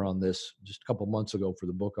chapter on this just a couple months ago for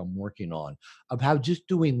the book I'm working on, of how just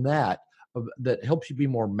doing that helps you be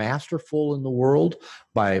more masterful in the world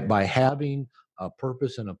by having a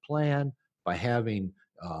purpose and a plan, by having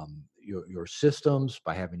your systems,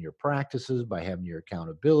 by having your practices, by having your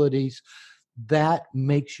accountabilities. That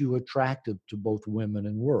makes you attractive to both women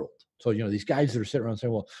and world. So, these guys that are sitting around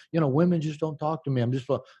saying, well, women just don't talk to me.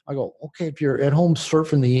 I go, okay, if you're at home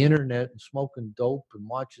surfing the internet and smoking dope and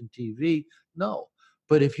watching TV, no.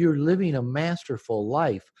 But if you're living a masterful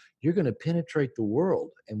life, you're going to penetrate the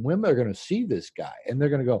world, and women are going to see this guy and they're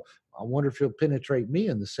going to go, I wonder if he'll penetrate me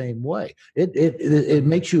in the same way. It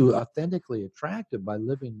makes you authentically attractive by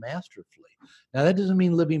living masterfully. Now, that doesn't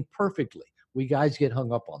mean living perfectly. We guys get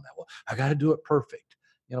hung up on that. Well, I got to do it perfect,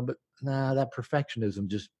 but that perfectionism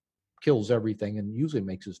just kills everything and usually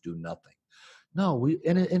makes us do nothing. No,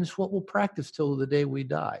 and it's what we'll practice till the day we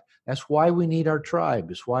die. That's why we need our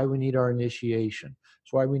tribe. It's why we need our initiation.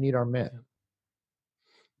 It's why we need our men.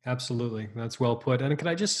 Absolutely. That's well put. And can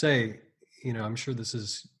I just say, I'm sure this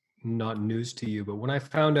is not news to you, but when I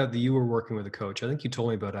found out that you were working with a coach, I think you told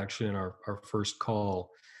me about actually in our first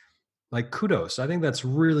call, like, kudos. I think that's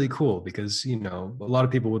really cool because, a lot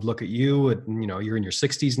of people would look at you and, you're in your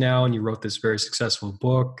 60s now and you wrote this very successful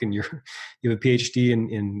book and you have a PhD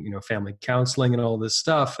in family counseling and all this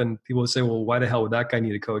stuff. And people would say, well, why the hell would that guy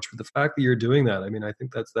need a coach? But the fact that you're doing that, I mean, I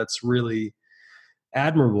think that's really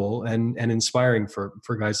admirable and inspiring for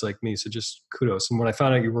guys like me. So just kudos. And when I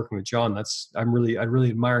found out you're working with John, I really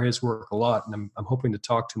admire his work a lot. And I'm hoping to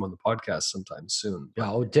talk to him on the podcast sometime soon.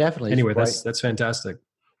 But oh, definitely. Anyway, that's fantastic.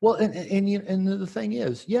 Well, and the thing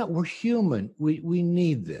is, yeah, we're human. We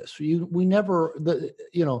need this. We never,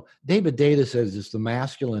 David Deida says it's the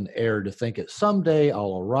masculine error to think that someday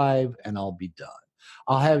I'll arrive and I'll be done.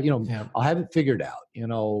 I'll have, I'll have it figured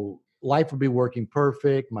out. Life will be working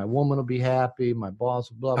perfect. My woman will be happy. My boss,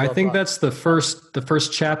 blah, blah, I think blah. That's the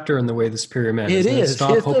first chapter in The Way the Superior Man. It is.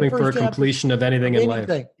 Stop hoping for a completion of anything in life.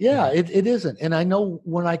 Yeah, it isn't. And I know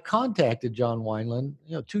when I contacted John Wineland,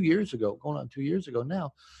 2 years ago, going on 2 years ago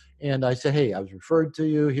now, and I said, hey, I was referred to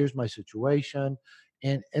you. Here's my situation.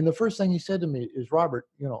 And the first thing he said to me is, Robert,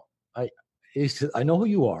 he said, I know who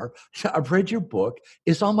you are. I've read your book.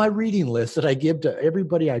 It's on my reading list that I give to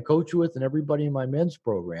everybody I coach with and everybody in my men's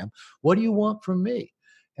program. What do you want from me?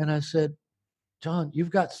 And I said, John, you've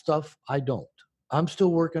got stuff I don't. I'm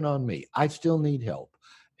still working on me. I still need help.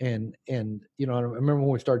 And I remember when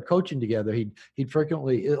we started coaching together, he'd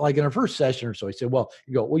frequently, like in our first session or so, he said, well,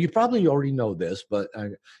 you probably already know this. But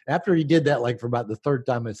after he did that, like for about the third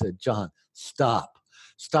time, I said, John,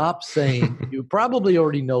 Stop saying you probably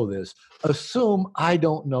already know this. Assume I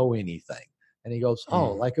don't know anything. And he goes,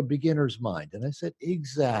 oh, like a beginner's mind. And I said,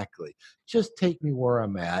 exactly. Just take me where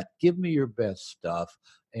I'm at. Give me your best stuff,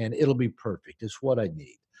 and it'll be perfect. It's what I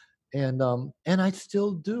need. And I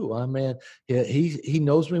still do. I mean, he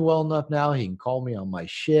knows me well enough now. He can call me on my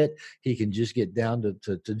shit. He can just get down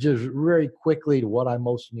to just very quickly to what I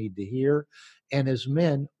most need to hear. And as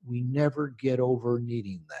men, we never get over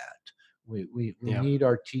needing that. We need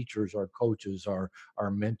our teachers, our coaches, our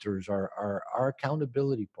mentors, our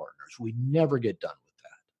accountability partners. We never get done with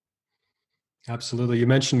that. Absolutely. You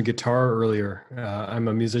mentioned guitar earlier. I'm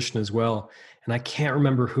a musician as well. And I can't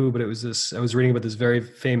remember who, but I was reading about this very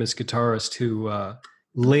famous guitarist who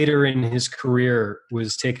later in his career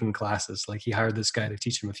was taking classes. Like he hired this guy to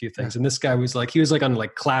teach him a few things. And this guy was like, he was like on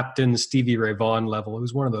like Clapton, Stevie Ray Vaughan level. It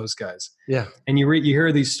was one of those guys. Yeah. And you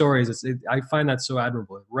hear these stories. I find that so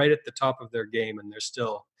admirable, right at the top of their game. And they're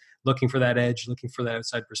still looking for that edge, looking for that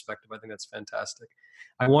outside perspective. I think that's fantastic.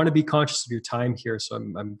 I want to be conscious of your time here. So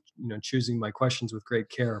I'm choosing my questions with great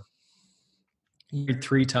care.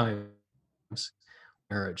 3 times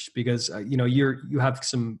marriage, because you have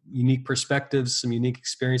some unique perspectives, some unique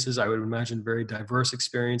experiences. I would imagine very diverse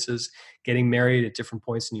experiences, getting married at different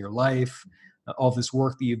points in your life, all this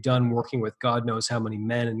work that you've done working with God knows how many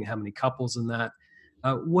men and how many couples in that.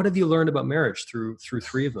 What have you learned about marriage through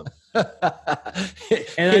 3 of them?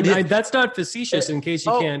 And that's not facetious. In case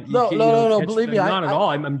you can't. No. Believe me, not at all.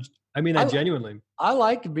 I mean that genuinely. I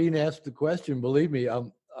like being asked the question. Believe me.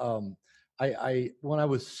 I when I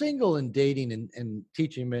was single and dating and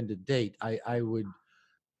teaching men to date, I would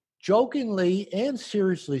jokingly and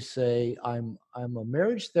seriously say I'm a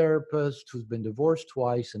marriage therapist who's been divorced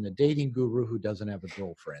twice and a dating guru who doesn't have a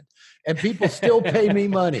girlfriend, and people still pay me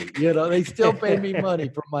money. They still pay me money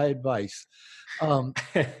for my advice. So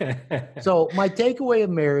my takeaway of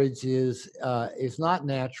marriage is it's not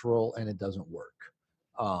natural and it doesn't work.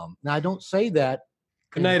 Now I don't say that.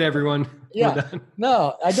 Good night, everyone. Yeah.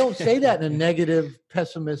 No, I don't say that in a negative,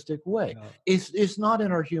 pessimistic way. No. It's not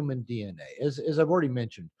in our human DNA. As I've already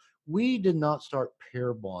mentioned, we did not start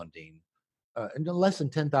pair bonding less than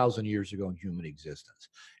 10,000 years ago in human existence.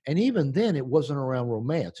 And even then, it wasn't around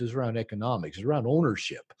romance. It was around economics. It was around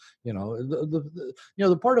ownership.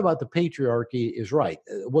 The part about the patriarchy is right.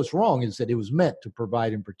 What's wrong is that it was meant to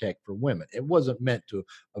provide and protect for women. It wasn't meant to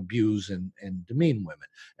abuse and demean women.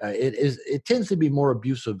 It tends to be more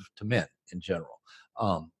abusive to men in general.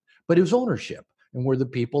 But it was ownership. And where the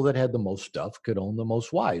people that had the most stuff could own the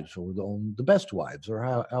most wives, or own the best wives, or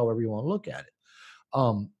however you want to look at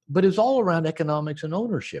it. But it's all around economics and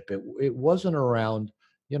ownership. It wasn't around,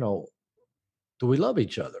 do we love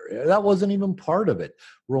each other? That wasn't even part of it.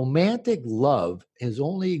 Romantic love has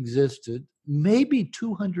only existed maybe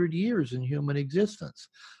 200 years in human existence.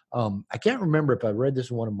 I can't remember if I read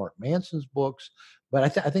this in one of Mark Manson's books, but I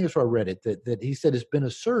think it's where I read it, that he said it's been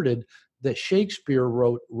asserted that Shakespeare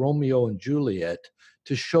wrote Romeo and Juliet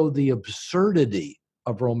to show the absurdity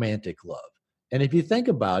of romantic love. And if you think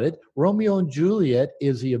about it, Romeo and Juliet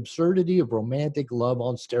is the absurdity of romantic love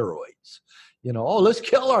on steroids. Let's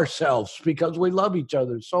kill ourselves because we love each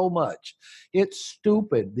other so much. It's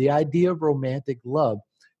stupid. The idea of romantic love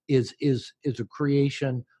is a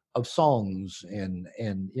creation of songs and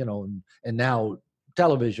now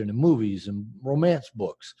television and movies and romance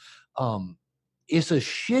books. It's a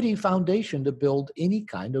shitty foundation to build any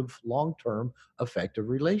kind of long-term effective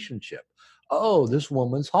relationship. Oh, this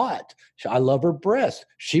woman's hot. I love her breast.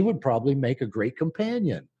 She would probably make a great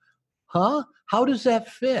companion. Huh? How does that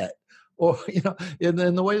fit? Or, and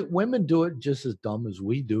then the way women do it, just as dumb as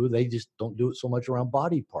we do, they just don't do it so much around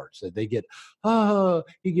body parts that they get,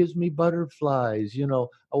 he gives me butterflies. I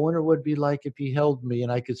wonder what it'd be like if he held me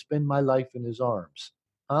and I could spend my life in his arms.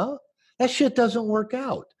 Huh? That shit doesn't work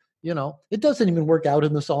out. It doesn't even work out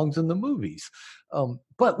in the songs and the movies.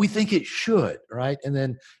 But we think it should, right? And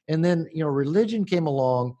then religion came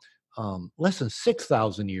along less than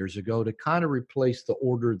 6,000 years ago to kind of replace the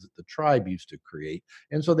order that the tribe used to create.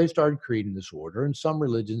 And so they started creating this order. And some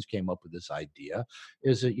religions came up with this idea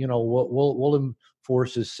is that, what we'll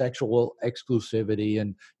enforce is sexual exclusivity,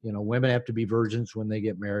 and, women have to be virgins when they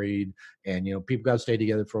get married, and, people got to stay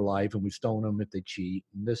together for life, and we stone them if they cheat,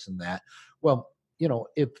 and this and that. Well,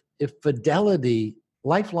 if fidelity,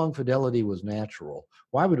 lifelong fidelity was natural,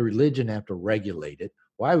 why would religion have to regulate it?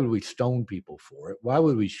 Why would we stone people for it? Why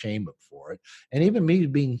would we shame them for it? And even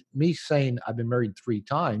me saying I've been married 3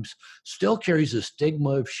 times still carries a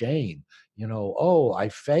stigma of shame. I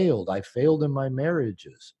failed in my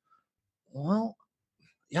marriages. Well,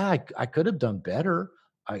 yeah, I could have done better.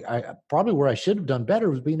 I probably where I should have done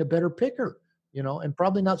better was being a better picker. And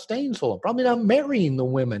probably not staying so long, probably not marrying the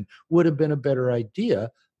women would have been a better idea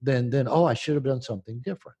than, I should have done something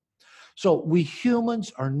different. So we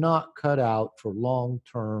humans are not cut out for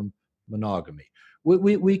long-term monogamy.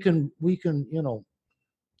 We can,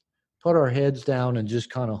 put our heads down and just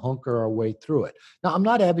kind of hunker our way through it. Now, I'm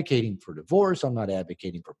not advocating for divorce. I'm not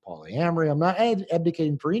advocating for polyamory. I'm not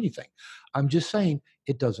advocating for anything. I'm just saying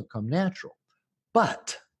it doesn't come natural.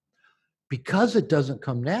 But because it doesn't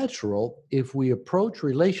come natural, if we approach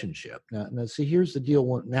relationship, now see, here's the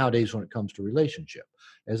deal nowadays when it comes to relationship.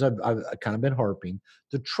 As I've kind of been harping,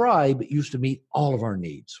 the tribe used to meet all of our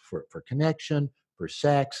needs for connection, for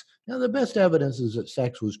sex. Now, the best evidence is that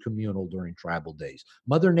sex was communal during tribal days.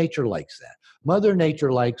 Mother Nature likes that. Mother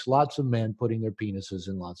Nature likes lots of men putting their penises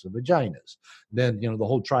in lots of vaginas. Then, the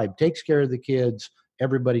whole tribe takes care of the kids.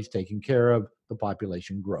 Everybody's taken care of. The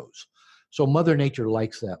population grows. So Mother Nature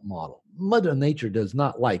likes that model. Mother Nature does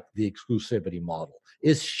not like the exclusivity model.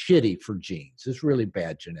 It's shitty for genes. It's really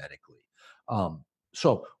bad genetically.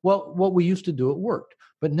 What we used to do, it worked.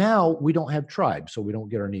 But now we don't have tribes, so we don't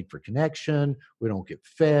get our need for connection. We don't get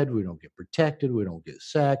fed. We don't get protected. We don't get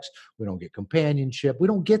sex. We don't get companionship. We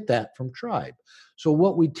don't get that from tribe. So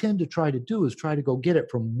what we tend to try to do is try to go get it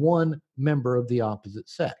from one member of the opposite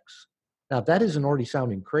sex. Now, if that isn't already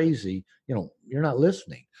sounding crazy, you're not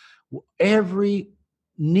listening. Every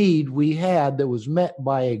need we had that was met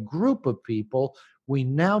by a group of people, we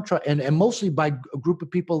now try, and mostly by a group of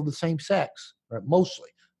people of the same sex, right? Mostly.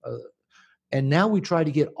 And now we try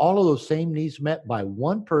to get all of those same needs met by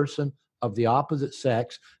one person of the opposite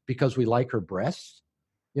sex because we like her breasts.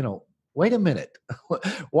 Wait a minute.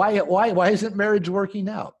 Why isn't marriage working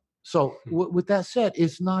out? So with that said,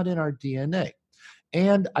 it's not in our DNA.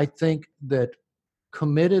 And I think that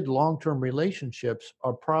committed long-term relationships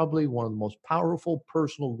are probably one of the most powerful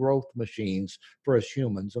personal growth machines for us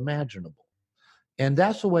humans imaginable. And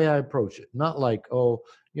that's the way I approach it. Not like,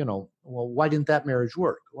 why didn't that marriage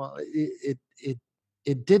work? Well,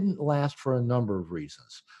 it didn't last for a number of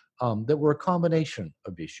reasons that were a combination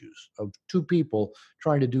of issues of 2 people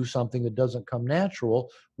trying to do something that doesn't come natural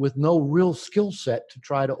with no real skill set to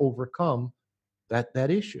try to overcome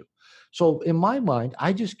that issue. So in my mind,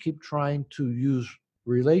 I just keep trying to use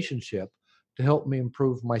relationship to help me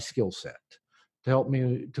improve my skill set, to help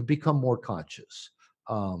me to become more conscious,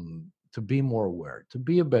 to be more aware, to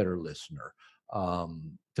be a better listener,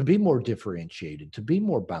 to be more differentiated, to be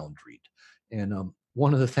more boundaried. And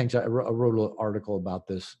one of the things I wrote an article about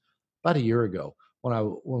this about a year ago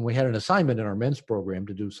when we had an assignment in our men's program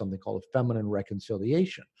to do something called a feminine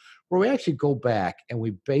reconciliation, where we actually go back and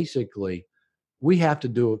we have to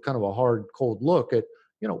do a kind of a hard, cold look at,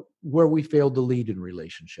 where we failed to lead in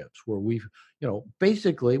relationships, where we've,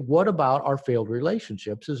 basically what about our failed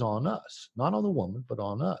relationships is on us, not on the woman, but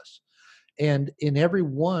on us. And in every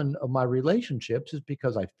one of my relationships is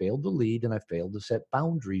because I failed to lead and I failed to set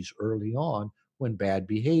boundaries early on when bad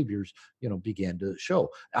behaviors, began to show.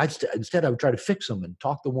 Instead, I would try to fix them and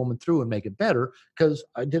talk the woman through and make it better because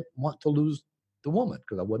I didn't want to lose the woman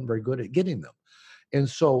because I wasn't very good at getting them. And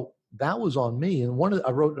so that was on me. And I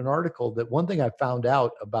wrote an article that one thing I found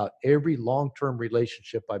out about every long-term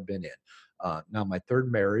relationship I've been in, now my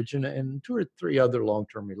third marriage and 2 or 3 other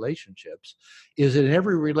long-term relationships, is that in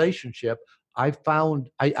every relationship, I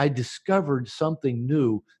discovered something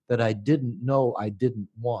new that I didn't know I didn't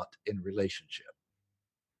want in relationship.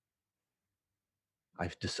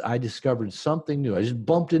 I discovered something new. I just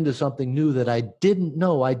bumped into something new that I didn't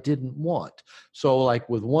know I didn't want. So like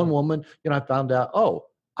with one woman, I found out, oh,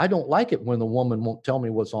 I don't like it when the woman won't tell me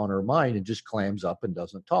what's on her mind and just clams up and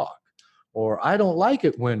doesn't talk. Or I don't like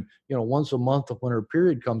it when, once a month when her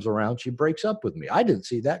period comes around, she breaks up with me. I didn't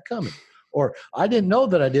see that coming. Or I didn't know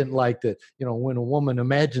that I didn't like that, when a woman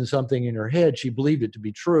imagined something in her head, she believed it to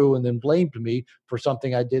be true and then blamed me for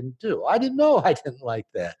something I didn't do. I didn't know I didn't like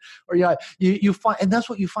that. Or you find, and that's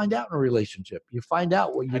what you find out in a relationship. You find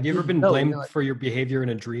out what you Have you ever been blamed for your behavior in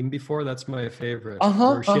a dream before? That's my favorite.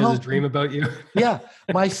 Where she has a dream about you. Yeah.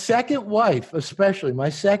 My second wife, especially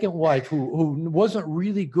who wasn't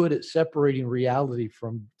really good at separating reality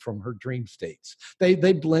from her dream states.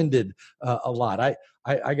 They blended a lot.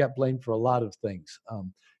 I got blamed for a lot of things.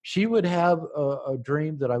 She would have a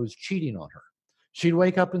dream that I was cheating on her. She'd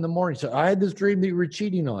wake up in the morning and say, I had this dream that you were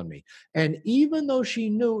cheating on me. And even though she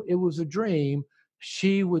knew it was a dream,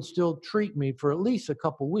 she would still treat me for at least a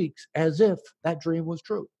couple of weeks as if that dream was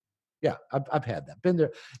true. Yeah, I've had that. Been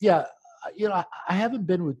there. Yeah, I haven't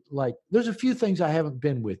been with, there's a few things I haven't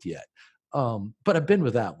been with yet. But I've been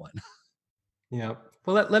with that one. Yeah.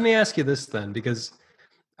 Well, let me ask you this then, because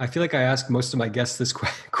I feel like I ask most of my guests this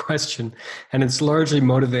question, and it's largely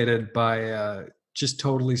motivated by just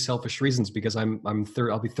totally selfish reasons. Because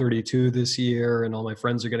I'll be 32 this year, and all my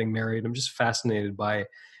friends are getting married. I'm just fascinated by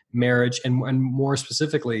marriage, and more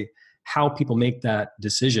specifically, how people make that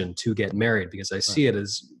decision to get married. Because I see it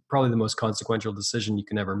as probably the most consequential decision you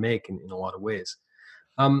can ever make in a lot of ways.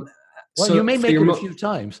 Well, so you may make it a few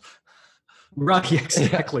times. Right,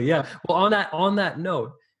 exactly. Yeah. Well, on that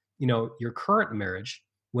note, your current marriage,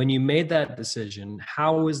 when you made that decision,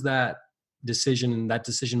 how was that decision, that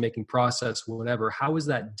decision-making process, whatever, how is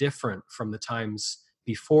that different from the times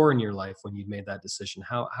before in your life when you made that decision?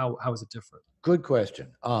 How is it different? Good question.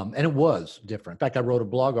 And it was different. In fact, I wrote a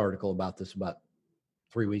blog article about this about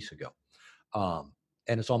 3 weeks ago.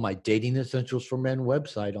 And it's on my Dating Essentials for Men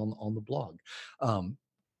website on the blog.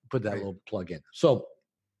 Put that little plug in. So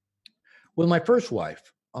with my first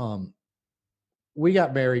wife, we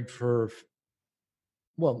got married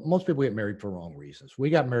most people get married for wrong reasons.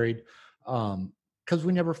 We got married because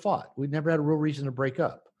we never fought. We never had a real reason to break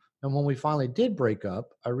up. And when we finally did break up,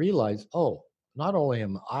 I realized, not only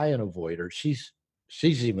am I an avoider, she's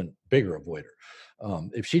even bigger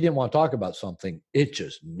avoider. If she didn't want to talk about something, it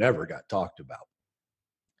just never got talked about.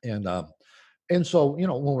 And so,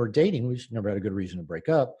 when we're dating, we just never had a good reason to break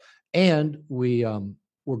up. And we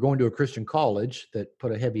were going to a Christian college that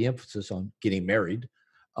put a heavy emphasis on getting married.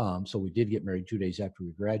 So we did get married 2 days after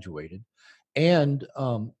we graduated. And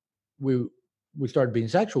we started being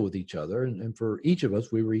sexual with each other. And for each of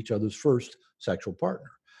us, we were each other's first sexual partner.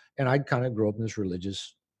 And I kind of grew up in this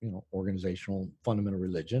religious, organizational, fundamental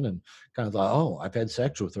religion, and kind of thought, I've had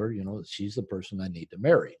sex with her. She's the person I need to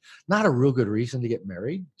marry. Not a real good reason to get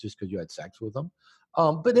married, just because you had sex with them.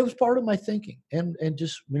 But it was part of my thinking, and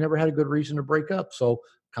just we never had a good reason to break up. So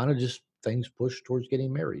kind of just things pushed towards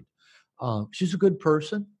getting married. She's a good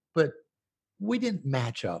person, but we didn't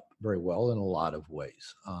match up very well in a lot of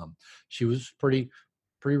ways. She was pretty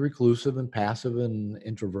reclusive and passive and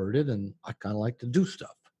introverted, and I kind of like to do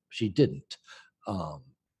stuff. She didn't.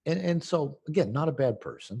 And so again, not a bad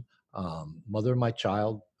person. Mother of my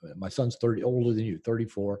child. My son's older than you,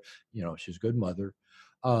 34. She's a good mother.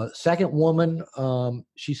 Second woman,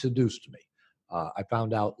 she seduced me. I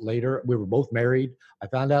found out later, we were both married. I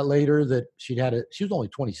found out later that she was only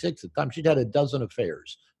 26 at the time. She'd had a dozen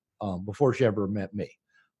affairs before she ever met me.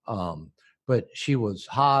 But she was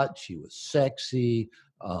hot. She was sexy.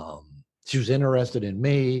 She was interested in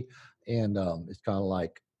me. And it's kind of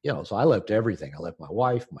like, so I left everything. I left my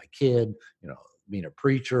wife, my kid, being a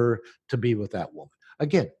preacher to be with that woman.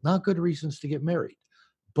 Again, not good reasons to get married.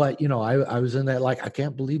 But, I was in that, like, I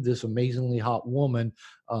can't believe this amazingly hot woman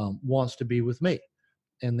wants to be with me.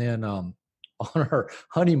 And then on our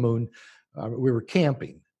honeymoon, we were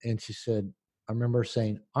camping. And she said, I remember her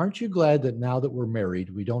saying, aren't you glad that now that we're married,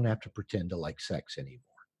 we don't have to pretend to like sex anymore?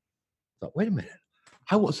 I thought, wait a minute.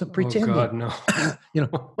 I wasn't pretending. Oh, God,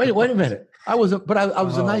 no. Wait a minute. I wasn't, but I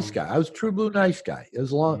was a nice guy. I was a true blue nice guy.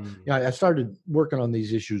 As long, I started working on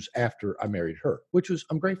these issues after I married her, which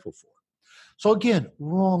I'm grateful for. So again,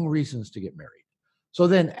 wrong reasons to get married. So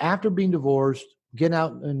then after being divorced, getting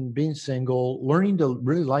out and being single, learning to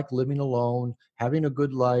really like living alone, having a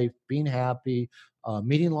good life, being happy,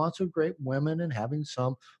 meeting lots of great women and having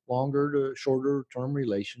some longer to shorter term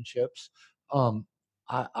relationships. And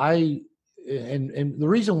the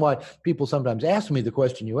reason why people sometimes ask me the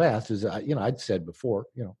question you asked is, I'd said before,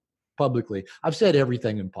 publicly, I've said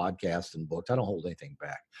everything in podcasts and books. I don't hold anything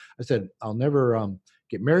back. I said, I'll never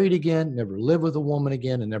get married again, never live with a woman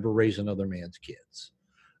again, and never raise another man's kids.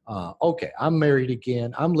 Okay, I'm married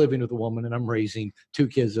again. I'm living with a woman and I'm raising 2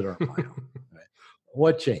 kids that aren't my own. Right?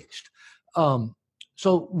 What changed?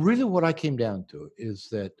 So really what I came down to is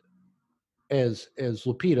that as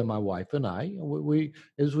Lupita, my wife, and I, we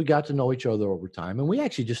got to know each other over time, and we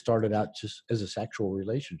actually just started out just as a sexual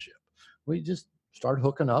relationship. We just started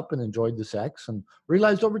hooking up and enjoyed the sex, and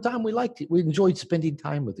realized over time we enjoyed spending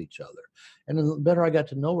time with each other. And the better I got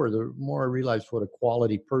to know her, the more I realized what a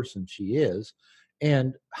quality person she is,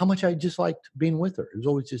 and how much I just liked being with her. It was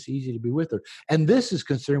always just easy to be with her. And this is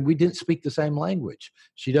considering we didn't speak the same language.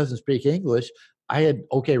 She doesn't speak English. I had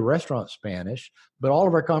okay restaurant Spanish, but all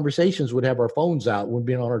of our conversations would have our phones out. We'd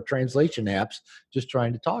be on our translation apps, just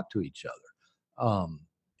trying to talk to each other.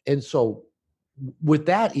 And so with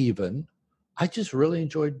that, I just really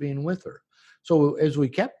enjoyed being with her. So as we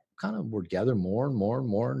kept we're together more and more and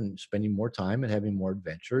more and spending more time and having more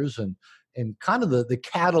adventures, and kind of the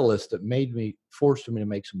catalyst that forced me to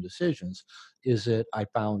make some decisions is that I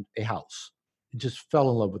found a house. I just fell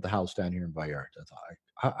in love with the house down here in Vallarta.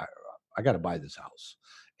 I thought, I got to buy this house,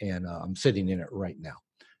 and I'm sitting in it right now.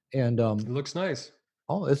 And it looks nice.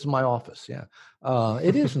 Oh, this is my office. Yeah,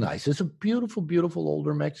 it is nice. It's a beautiful, beautiful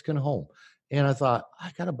older Mexican home. And I thought,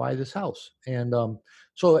 I got to buy this house. And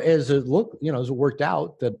so as it worked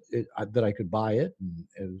out that I could buy it, and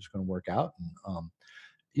it was going to work out.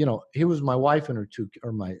 And here was my wife and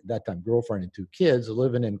that time girlfriend and 2 kids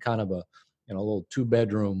living in kind of a little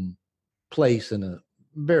 2-bedroom place in a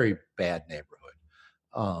very bad neighborhood.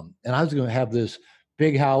 And I was going to have this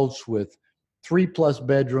big house with 3+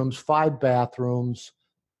 bedrooms, 5 bathrooms,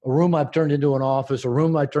 a room I've turned into an office, a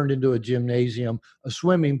room I turned into a gymnasium, a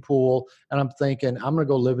swimming pool. And I'm thinking, I'm going to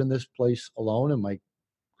go live in this place alone, and my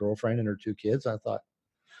girlfriend and her 2 kids. I thought,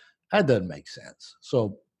 that doesn't make sense.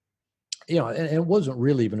 So, and it wasn't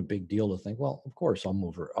really even a big deal to think, well, of course I'll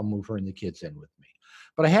move her and the kids in with me.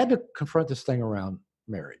 But I had to confront this thing around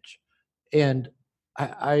marriage. And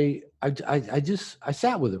I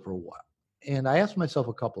sat with it for a while, and I asked myself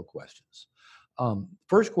a couple of questions.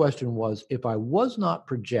 First question was, if I was not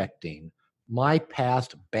projecting my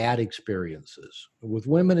past bad experiences with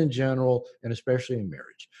women in general, and especially in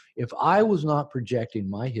marriage, if I was not projecting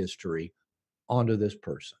my history onto this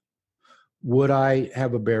person, would I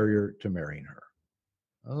have a barrier to marrying her?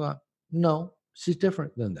 I thought, no, she's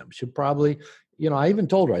different than them. She'll probably, I even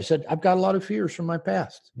told her, I said, I've got a lot of fears from my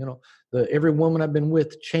past. Every woman I've been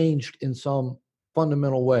with changed in some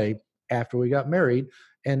fundamental way after we got married.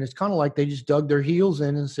 And it's kind of like they just dug their heels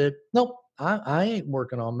in and said, nope, I ain't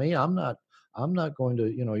working on me. I'm not going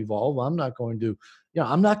to, evolve. I'm not going to,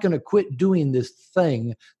 I'm not going to quit doing this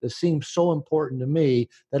thing that seems so important to me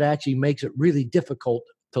that actually makes it really difficult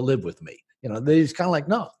to live with me. They just kind of like,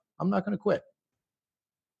 no, I'm not going to quit.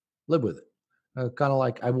 Live with it. Kind of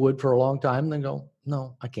like I would for a long time, and then go,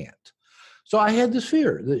 no, I can't. So I had this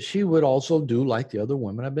fear that she would also do like the other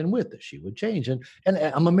women I've been with, that she would change. And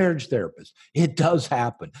I'm a marriage therapist. It does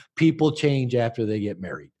happen. People change after they get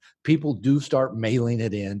married. People do start mailing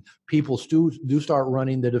it in. People do start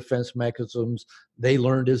running the defense mechanisms they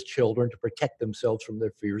learned as children to protect themselves from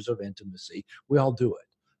their fears of intimacy. We all do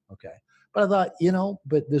it. Okay. But I thought,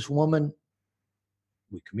 but this woman,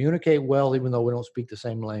 we communicate well, even though we don't speak the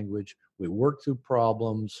same language. We work through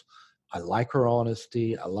problems. I like her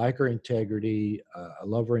honesty. I like her integrity. I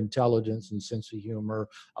love her intelligence and sense of humor.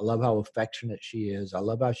 I love how affectionate she is. I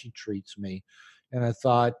love how she treats me. And I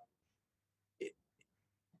thought,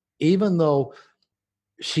 even though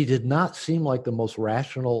she did not seem like the most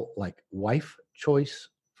rational, like, wife choice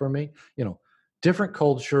for me, different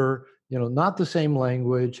culture, not the same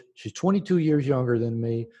language. She's 22 years younger than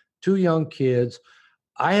me, two young kids.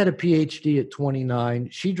 I had a PhD at 29.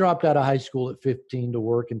 She dropped out of high school at 15 to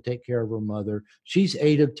work and take care of her mother. She's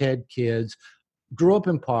 8 of 10 kids, grew up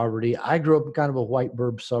in poverty. I grew up in kind of a white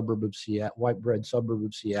bread suburb of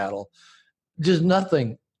Seattle. Just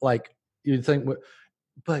nothing like you'd think.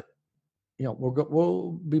 But,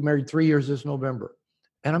 we'll be married 3 years this November.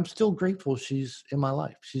 And I'm still grateful she's in my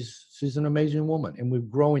life. She's an amazing woman, and we're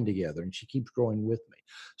growing together, and she keeps growing with me.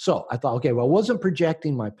 So I thought, okay, well, I wasn't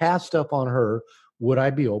projecting my past stuff on her. Would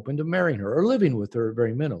I be open to marrying her or living with her at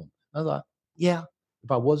very minimum? I thought, yeah,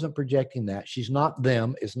 if I wasn't projecting that, she's not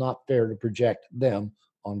them. It's not fair to project them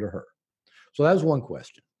onto her. So that was one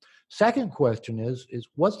question. Second question is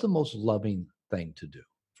what's the most loving thing to do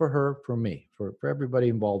for her, for me, for everybody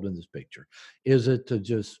involved in this picture? Is it to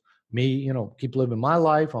just me, keep living my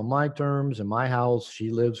life on my terms in my house?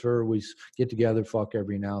 She lives her. We get together, fuck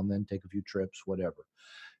every now and then, take a few trips, whatever.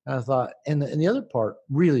 And I thought, and the other part,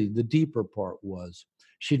 really the deeper part, was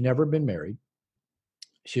she'd never been married.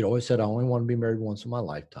 She'd always said, I only want to be married once in my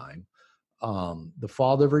lifetime. The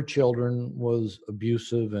father of her children was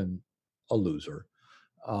abusive and a loser.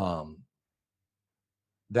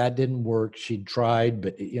 That didn't work. She tried,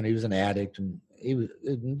 but he was an addict, and he was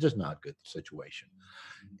just not a good situation.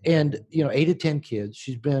 And 8 to 10 kids.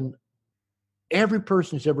 Every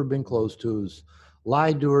person she's ever been close to has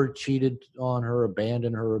lied to her, cheated on her,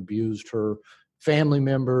 abandoned her, abused her. Family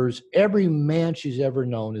members, every man she's ever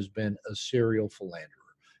known has been a serial philanderer.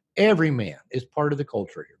 Every man is part of the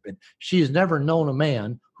culture here, but she has never known a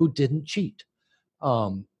man who didn't cheat.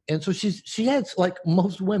 And so she has, like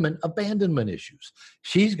most women, abandonment issues.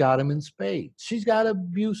 She's got them in spades. She's got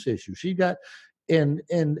abuse issues. And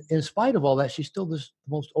in spite of all that, she's still the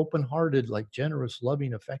most open-hearted, like generous,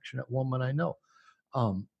 loving, affectionate woman I know.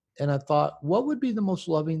 And I thought, what would be the most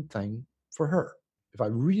loving thing for her if I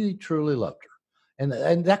really, truly loved her?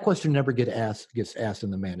 And that question never gets asked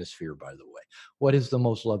in the manosphere, by the way. What is the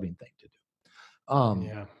most loving thing to do?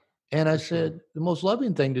 Yeah. And I said, the most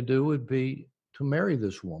loving thing to do would be to marry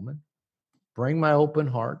this woman, bring my open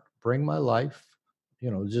heart, bring my life,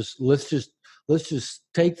 let's just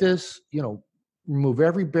take this, remove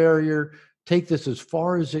every barrier, take this as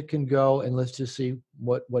far as it can go, and let's just see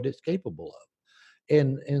what it's capable of.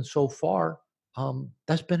 And so far,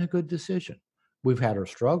 that's been a good decision. We've had our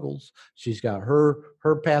struggles. She's got her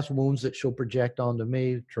past wounds that she'll project onto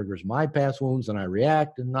me, triggers my past wounds, and I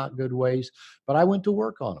react in not good ways. But I went to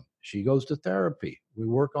work on them. She goes to therapy. We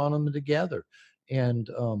work on them together. And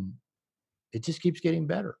it just keeps getting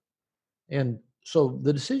better. And so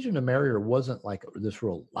the decision to marry her wasn't like this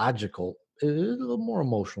real logical. It was a little more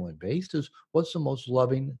emotionally based. Is what's the most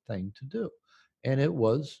loving thing to do? And it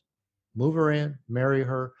was move her in, marry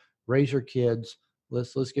her, raise her kids.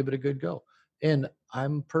 Let's give it a good go. And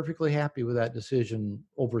I'm perfectly happy with that decision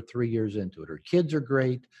over 3 years into it. Her kids are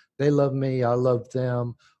great. They love me. I love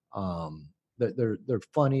them. They're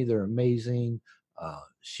funny. They're amazing.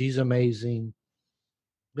 She's amazing.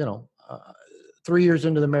 3 years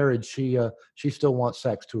into the marriage, she still wants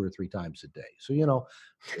sex 2 or 3 times a day. So,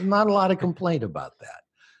 not a lot of complaint about that.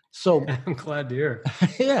 So I'm glad to hear.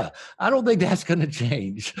 Yeah, I don't think that's going to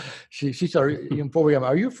change. She started, before we got,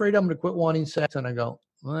 are you afraid I'm going to quit wanting sex? And I go,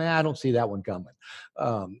 well, I don't see that one coming.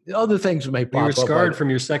 Other things may pop up. You were scarred from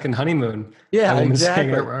your second honeymoon. Yeah,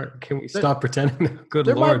 exactly. Saying, can we stop pretending? Good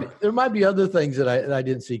there Lord. There might be other things that I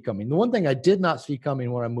didn't see coming. The one thing I did not see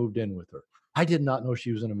coming when I moved in with her, I did not know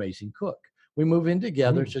she was an amazing cook. We move in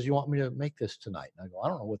together. She says, you want me to make this tonight? And I go, I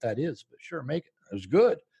don't know what that is, but sure, make it. It was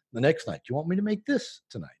good. The next night, you want me to make this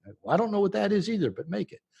tonight? I go, I don't know what that is either, but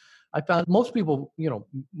make it. I found most people,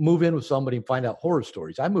 move in with somebody and find out horror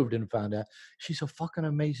stories. I moved in and found out she's a fucking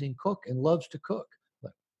amazing cook and loves to cook.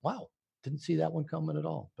 Like, wow, didn't see that one coming at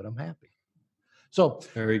all, but I'm happy. So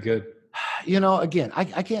very good. Again, I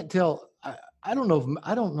can't tell. I don't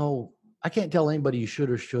know. I can't tell anybody you should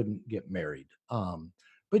or shouldn't get married.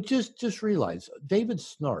 But just realize, David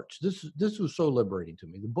Snarch, this was so liberating to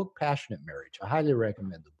me. The book Passionate Marriage, I highly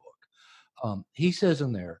recommend the book. He says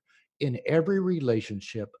in there, in every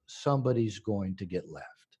relationship, somebody's going to get left.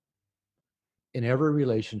 In every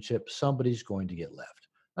relationship, somebody's going to get left.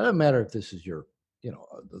 It doesn't matter if this is your,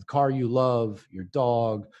 the car you love, your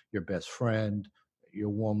dog, your best friend, your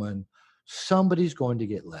woman. somebody's going to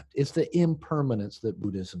get left. It's the impermanence that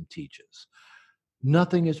Buddhism teaches.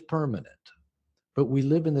 Nothing is permanent. But we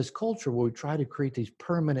live in this culture where we try to create these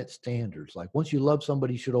permanent standards. Like once you love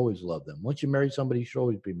somebody, you should always love them. Once you marry somebody, you should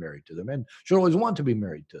always be married to them and should always want to be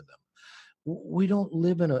married to them. We don't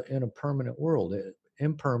live in a permanent world.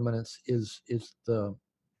 Impermanence is the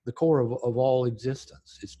core of all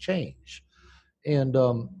existence. It's change. And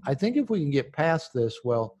I think if we can get past this,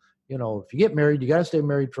 well, if you get married, you got to stay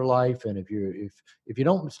married for life. And if you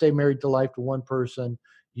don't stay married to life to one person,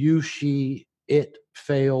 you, she, it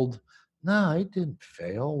failed. No, it didn't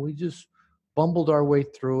fail. We just bumbled our way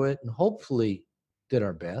through it and hopefully did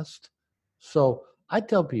our best. So I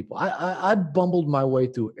tell people, I bumbled my way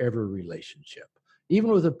through every relationship,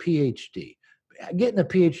 even with a PhD. Getting a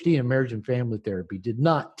PhD in marriage and family therapy did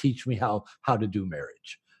not teach me how to do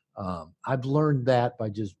marriage. I've learned that by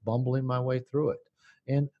just bumbling my way through it.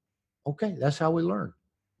 And okay, that's how we learn.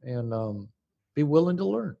 And be willing to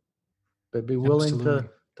learn, but be willing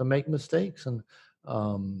to make mistakes. And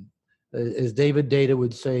as David Data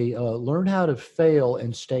would say, learn how to fail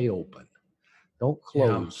and stay open. Don't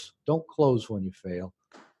close. Yeah. Don't close when you fail.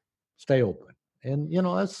 Stay open. And,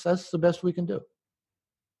 that's the best we can do.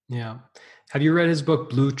 Yeah. Have you read his book,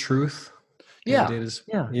 Blue Truth? Yeah.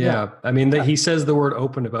 I mean, he says the word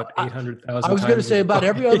open about 800,000 times. I was going to say about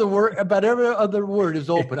every other word is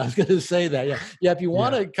open. I was going to say that. Yeah. If you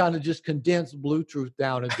want to kind of just condense Blue Truth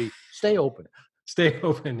down and stay open. Stay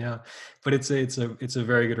open, yeah. But it's a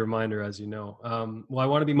very good reminder, as you know. Well, I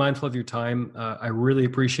want to be mindful of your time. I really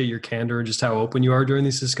appreciate your candor and just how open you are during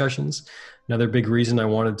these discussions. Another big reason I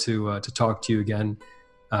wanted to talk to you again.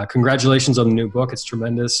 Congratulations on the new book. It's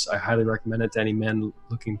tremendous. I highly recommend it to any man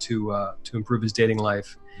looking to improve his dating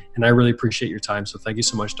life. And I really appreciate your time. So thank you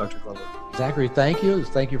so much, Dr. Glover. Zachary, thank you.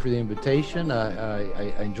 Thank you for the invitation.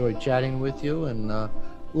 I enjoyed chatting with you and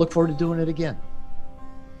look forward to doing it again.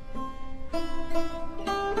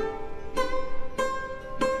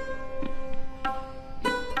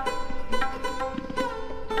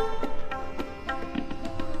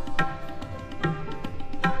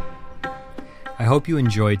 I hope you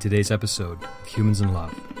enjoyed today's episode of Humans in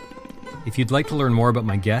Love. If you'd like to learn more about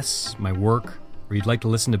my guests, my work, or you'd like to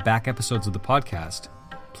listen to back episodes of the podcast,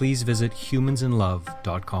 please visit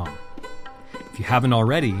humansinlove.com. If you haven't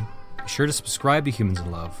already, be sure to subscribe to Humans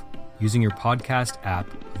in Love using your podcast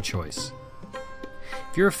app of choice.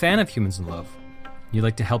 If you're a fan of Humans in Love, and you'd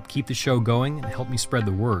like to help keep the show going and help me spread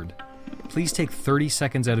the word, please take 30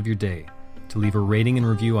 seconds out of your day to leave a rating and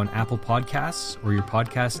review on Apple Podcasts or your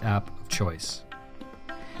podcast app of choice.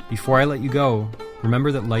 Before I let you go,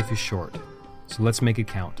 remember that life is short, so let's make it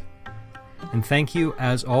count. And thank you,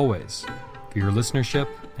 as always, for your listenership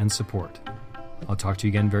and support. I'll talk to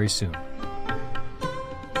you again very soon.